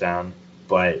touchdown.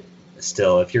 But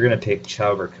still, if you're going to pick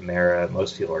Chubb or Kamara,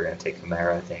 most people are going to take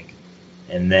Kamara, I think.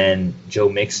 And then Joe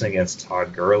Mixon against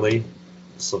Todd Gurley.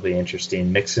 This will be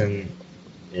interesting. Mixon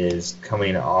is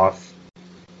coming off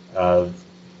of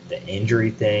the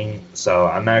injury thing, so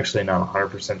I'm actually not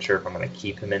 100% sure if I'm going to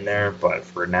keep him in there, but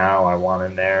for now I want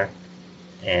him there.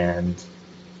 And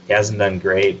he hasn't done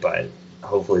great, but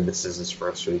hopefully this is his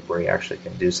first week where he actually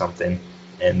can do something.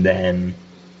 And then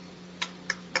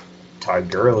Todd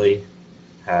Gurley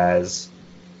has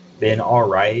been all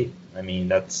right. I mean,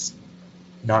 that's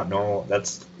not normal.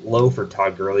 That's low for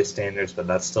Todd Gurley standards, but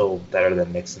that's still better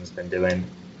than Mixon's been doing.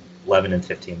 11 and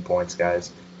 15 points,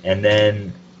 guys. And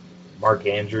then Mark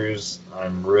Andrews,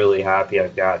 I'm really happy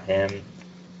I've got him.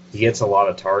 He gets a lot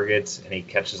of targets, and he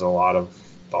catches a lot of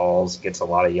balls, gets a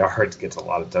lot of yards, gets a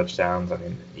lot of touchdowns. I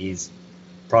mean, he's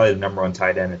probably the number one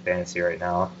tight end in fantasy right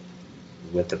now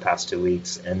with the past 2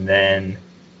 weeks. And then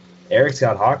Eric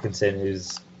Scott Hawkinson,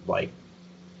 who's like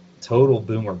total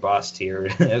boom or bust here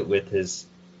with his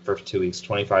first 2 weeks,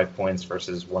 25 points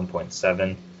versus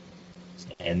 1.7.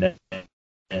 And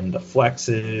then the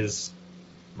flexes,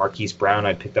 Marquise Brown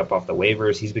I picked up off the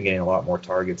waivers. He's been getting a lot more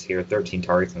targets here, 13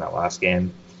 targets in that last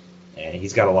game. And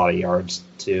he's got a lot of yards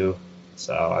too,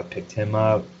 so I picked him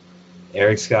up.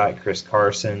 Eric Scott, Chris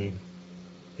Carson,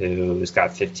 who's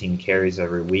got 15 carries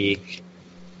every week.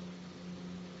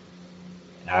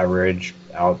 average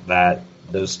out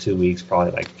those 2 weeks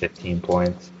probably like 15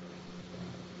 points,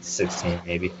 16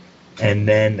 maybe. And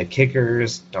then the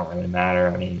kickers don't really matter.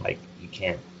 I mean, like you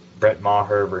can't Brett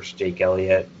Maher versus Jake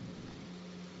Elliott.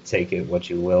 Take it what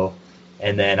you will.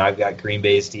 And then I've got Green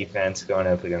Bay's defense going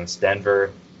up against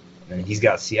Denver. And then he's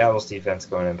got Seattle's defense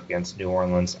going up against New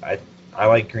Orleans. I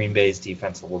like Green Bay's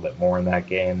defense a little bit more in that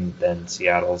game than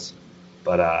Seattle's.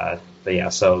 But yeah,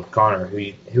 so Connor,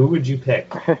 who would you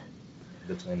pick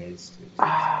between these two teams?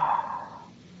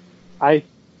 I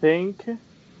think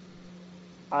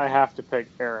I have to pick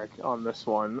Eric on this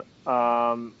one.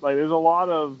 Like there's a lot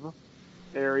of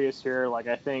areas here. Like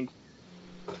I think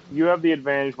you have the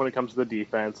advantage when it comes to the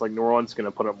defense. Like New Orleans is going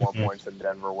to put up more points than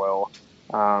Denver will.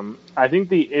 I think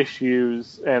the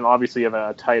issues, and obviously you have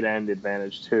a tight end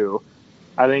advantage too.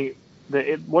 I think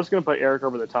what's going to put Eric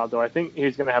over the top, though, I think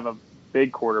he's going to have a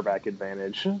big quarterback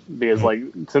advantage because, like,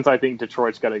 since I think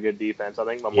Detroit's got a good defense, I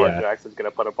think Lamar Jackson's going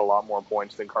to put up a lot more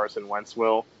points than Carson Wentz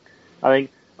will. I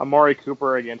think Amari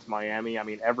Cooper against Miami. I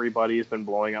mean, everybody's been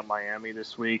blowing up Miami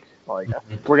this week. Like,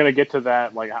 we're going to get to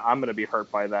that. Like, I'm going to be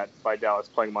hurt by Dallas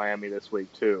playing Miami this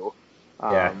week too.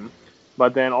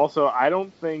 But then also, I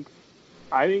think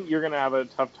you're going to have a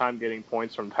tough time getting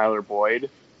points from Tyler Boyd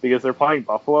because they're playing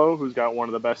Buffalo, who's got one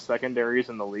of the best secondaries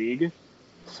in the league.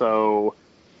 So,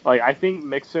 like, I think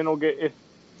Mixon will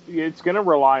it's going to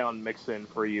rely on Mixon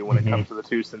for you when it comes to the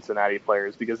two Cincinnati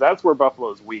players because that's where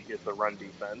Buffalo's weak is the run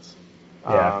defense.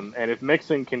 And if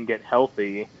Mixon can get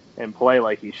healthy and play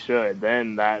like he should,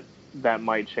 then that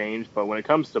might change. But when it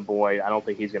comes to Boyd, I don't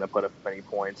think he's going to put up any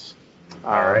points.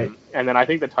 All right. And then I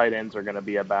think the tight ends are going to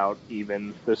be about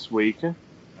even this week.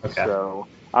 Okay. So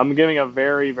I'm giving a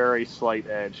very, very slight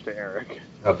edge to Eric.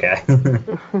 Okay.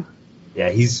 Yeah,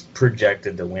 he's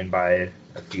projected to win by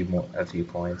a few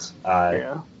points.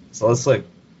 So let's look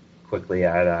quickly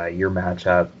at your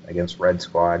matchup against Red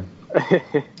Squad.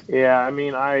 Yeah, I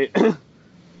mean,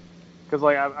 because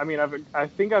I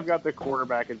think I've got the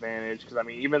quarterback advantage because I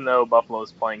mean even though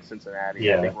Buffalo's playing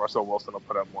Cincinnati, I think Russell Wilson will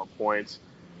put up more points.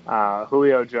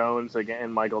 Julio Jones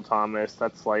again, Michael Thomas.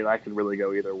 That's like I could really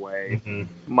go either way.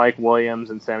 Mike Williams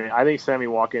and Sammy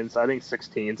Watkins. I think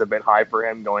 16 is a bit high for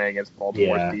him going against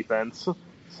Baltimore's defense.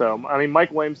 So I mean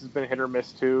Mike Williams has been hit or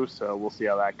miss too. So we'll see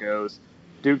how that goes.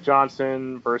 Duke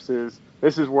Johnson versus.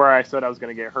 This is where I said I was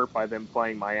going to get hurt by them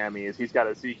playing Miami. Is he's got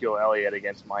Ezekiel Elliott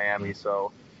against Miami.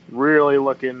 So really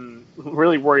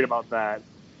worried about that.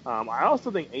 I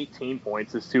also think 18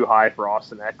 points is too high for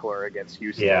Austin Eckler against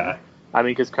Houston. Yeah. I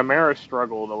mean, because Kamara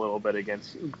struggled a little bit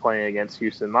playing against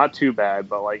Houston. Not too bad,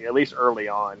 but like at least early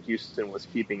on, Houston was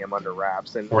keeping him under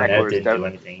wraps. And Fournette didn't do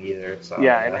anything either. So,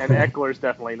 and Eckler's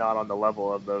definitely not on the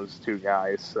level of those two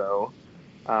guys. So,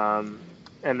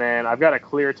 and then I've got a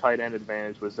clear tight end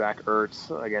advantage with Zach Ertz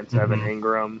against Evan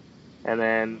Ingram. And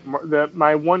then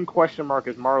my one question mark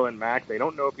is Marlon Mack. They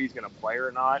don't know if he's going to play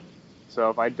or not. So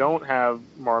if I don't have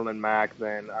Marlon Mack,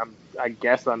 then I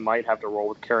guess I might have to roll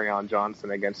with Kerryon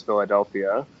Johnson against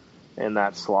Philadelphia in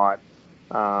that slot.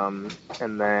 And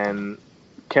then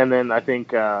I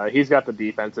think he's got the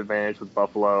defense advantage with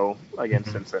Buffalo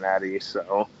against Cincinnati.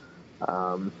 So,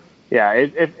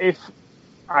 if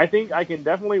I think I can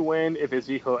definitely win if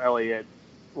Ezekiel Elliott,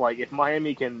 like if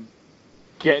Miami can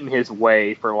get in his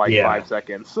way for 5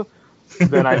 seconds.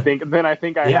 Then I think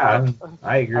I have.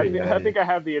 I agree. I think I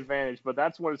have the advantage, but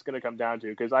that's what it's going to come down to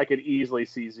because I could easily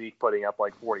see Zeke putting up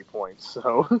 40 points.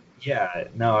 So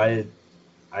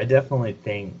I definitely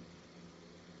think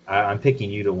I'm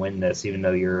picking you to win this, even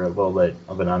though you're a little bit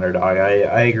of an underdog.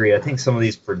 I agree. I think some of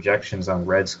these projections on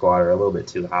Red Squad are a little bit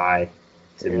too high,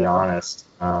 to be honest.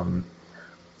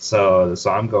 So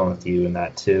I'm going with you in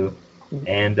that too.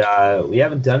 And we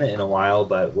haven't done it in a while,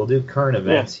 but we'll do current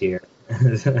events here.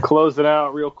 Close it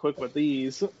out real quick with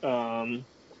these.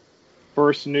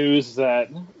 First news that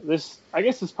this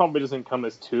probably doesn't come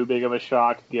as too big of a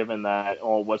shock given that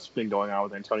what's been going on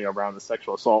with Antonio Brown, the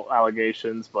sexual assault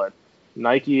allegations, but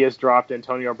Nike has dropped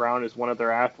Antonio Brown as one of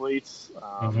their athletes.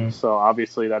 So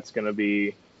obviously that's going to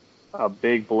be a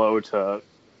big blow to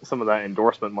some of that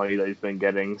endorsement money that he's been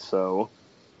getting. So,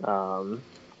 we'll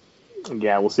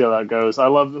see how that goes.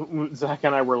 Zach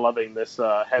and I were loving this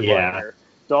headline here.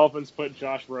 Dolphins put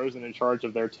Josh Rosen in charge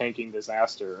of their tanking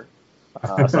disaster.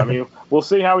 So, I mean, we'll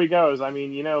see how he goes. I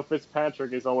mean,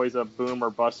 Fitzpatrick is always a boom or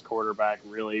bust quarterback,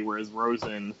 really, whereas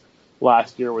Rosen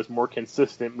last year was more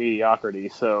consistent mediocrity.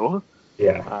 So,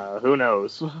 who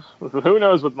knows? Who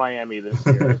knows with Miami this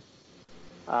year?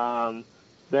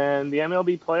 Then the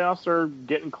MLB playoffs are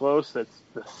getting close. The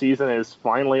season is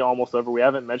finally almost over. We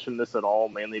haven't mentioned this at all,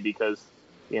 mainly because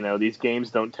these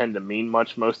games don't tend to mean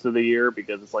much most of the year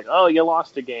because it's like, oh, you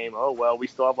lost a game. Oh, well, we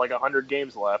still have like 100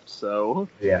 games left. So,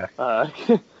 Yeah.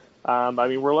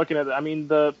 we're looking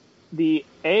at, the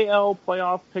AL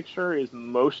playoff picture is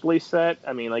mostly set.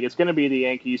 It's going to be the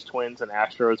Yankees, Twins, and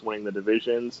Astros winning the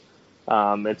divisions.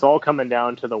 It's all coming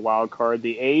down to the wild card.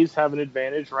 The A's have an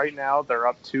advantage right now. They're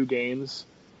up 2 games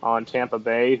on Tampa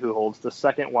Bay, who holds the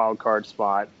second wild card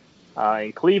spot.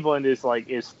 And Cleveland is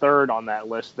third on that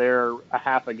list. They're a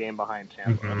half a game behind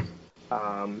Tampa.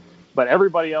 Mm-hmm. But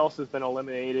everybody else has been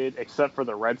eliminated except for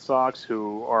the Red Sox,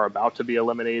 who are about to be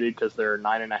eliminated because they're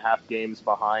 9.5 games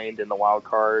behind in the wild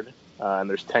card, and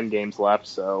there's 10 games left.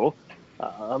 So,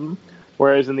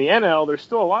 whereas in the NL, there's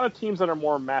still a lot of teams that are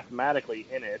more mathematically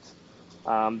in it.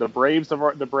 The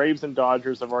Braves and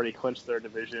Dodgers have already clinched their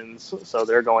divisions, so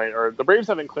they're going. Or the Braves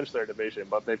haven't clinched their division,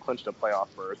 but they've clinched a playoff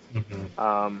berth.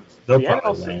 Mm-hmm. They'll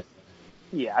probably win.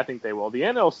 Yeah, I think they will. The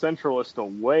NL Central is still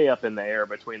way up in the air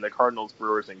between the Cardinals,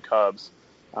 Brewers, and Cubs.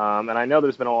 And I know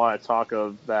there's been a lot of talk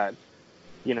of that,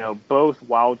 both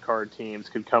wild card teams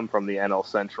could come from the NL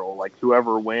Central. Like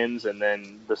whoever wins and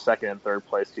then the second and third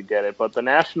place could get it. But the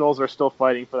Nationals are still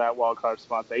fighting for that wild card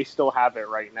spot. They still have it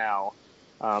right now.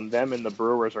 Them and the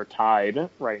Brewers are tied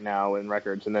right now in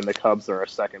records, and then the Cubs are a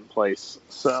second place.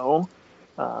 So,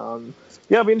 it'll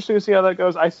be interesting to see how that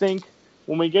goes. I think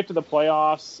when we get to the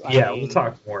playoffs, we'll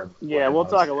talk more. Yeah, we'll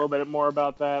talk a little bit more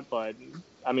about that, but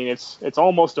it's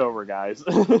almost over, guys.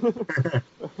 And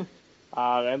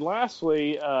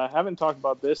lastly, haven't talked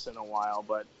about this in a while,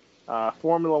 but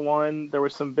Formula One, there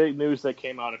was some big news that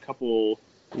came out a couple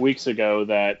weeks ago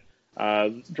that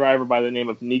driver by the name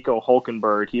of Nico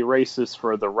Hulkenberg, he races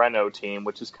for the Renault team,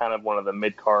 which is kind of one of the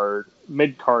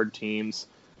mid-card teams.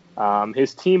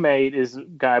 His teammate is a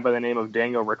guy by the name of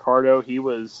Daniel Ricciardo. He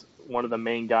was one of the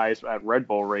main guys at Red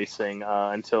Bull Racing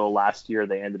until last year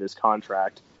they ended his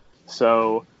contract.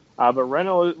 So, but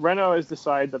Renault has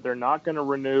decided that they're not going to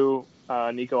renew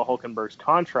Nico Hulkenberg's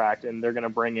contract, and they're going to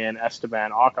bring in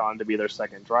Esteban Ocon to be their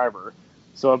second driver.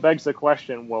 So it begs the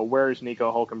question, well, where is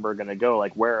Nico Hulkenberg going to go?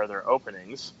 Like, where are their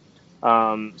openings?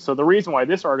 So the reason why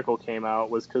this article came out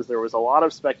was because there was a lot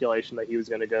of speculation that he was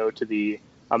going to go to the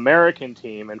American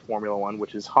team in Formula One,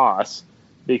 which is Haas,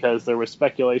 because there was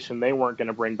speculation they weren't going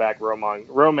to bring back Romain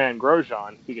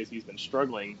Grosjean because he's been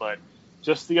struggling. But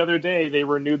just the other day, they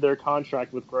renewed their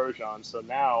contract with Grosjean. So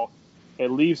now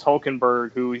it leaves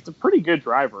Hulkenberg, who he's a pretty good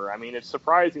driver. It's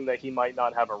surprising that he might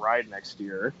not have a ride next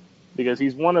year because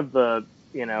he's one of the,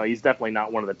 he's definitely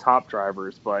not one of the top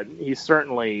drivers, but he's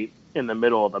certainly in the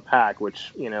middle of the pack,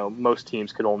 which, most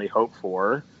teams could only hope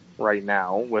for right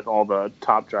now with all the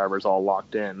top drivers all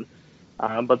locked in.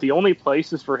 But the only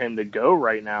places for him to go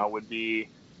right now would be,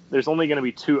 there's only going to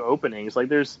be 2 openings. Like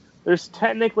there's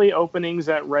technically openings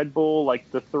at Red Bull, like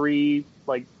the 3,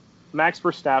 like Max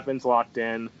Verstappen's locked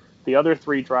in. The other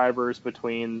 3 drivers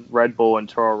between Red Bull and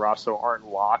Toro Rosso aren't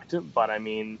locked, but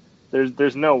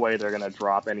there's no way they're going to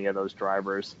drop any of those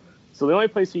drivers. So the only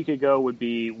place he could go would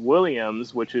be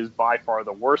Williams, which is by far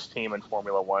the worst team in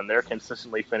Formula One. They're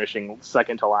consistently finishing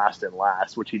second to last and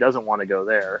last, which he doesn't want to go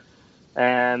there.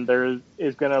 And there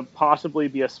is going to possibly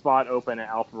be a spot open at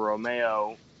Alfa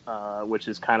Romeo, which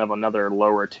is kind of another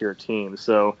lower tier team.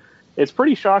 So it's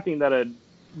pretty shocking that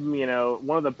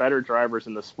one of the better drivers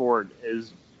in the sport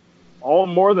is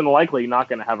more than likely not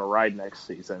going to have a ride next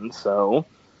season. So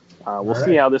we'll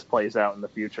see how this plays out in the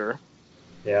future.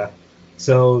 Yeah.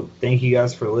 So thank you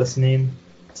guys for listening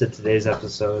to today's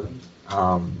episode.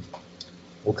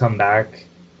 We'll come back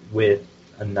with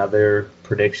another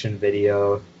prediction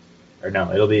video. Or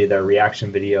no, it'll be the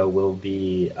reaction video will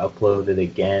be uploaded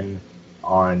again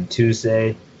on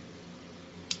Tuesday.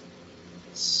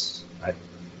 Let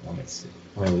me see.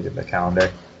 Let me look at the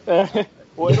calendar.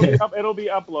 Well, it'll be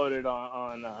uploaded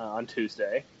on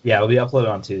Tuesday. Yeah, it'll be uploaded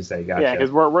on Tuesday. Gotcha. Yeah,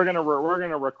 because we're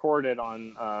gonna record it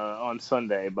on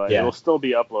Sunday, but it'll still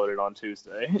be uploaded on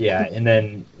Tuesday. Yeah, and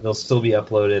then they'll still be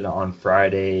uploaded on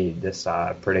Friday. This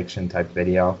prediction type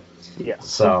video. Yes.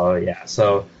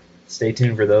 So stay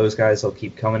tuned for those, guys. They'll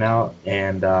keep coming out,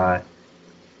 and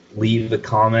leave a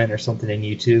comment or something in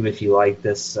YouTube if you like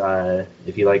this.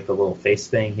 If you like the little face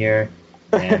thing here.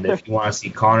 And if you want to see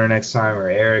Connor next time, or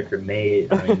Eric, or Nate,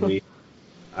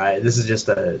 this is just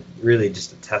a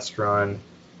test run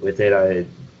with it.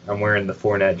 I'm wearing the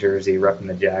Fournette jersey, repping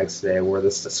the Jags today. I wore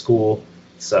this to school,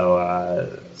 so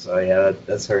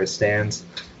that's where it stands.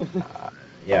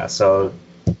 So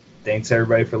thanks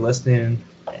everybody for listening,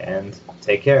 and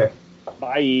take care.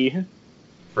 Bye.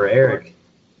 For Eric,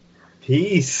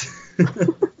 peace.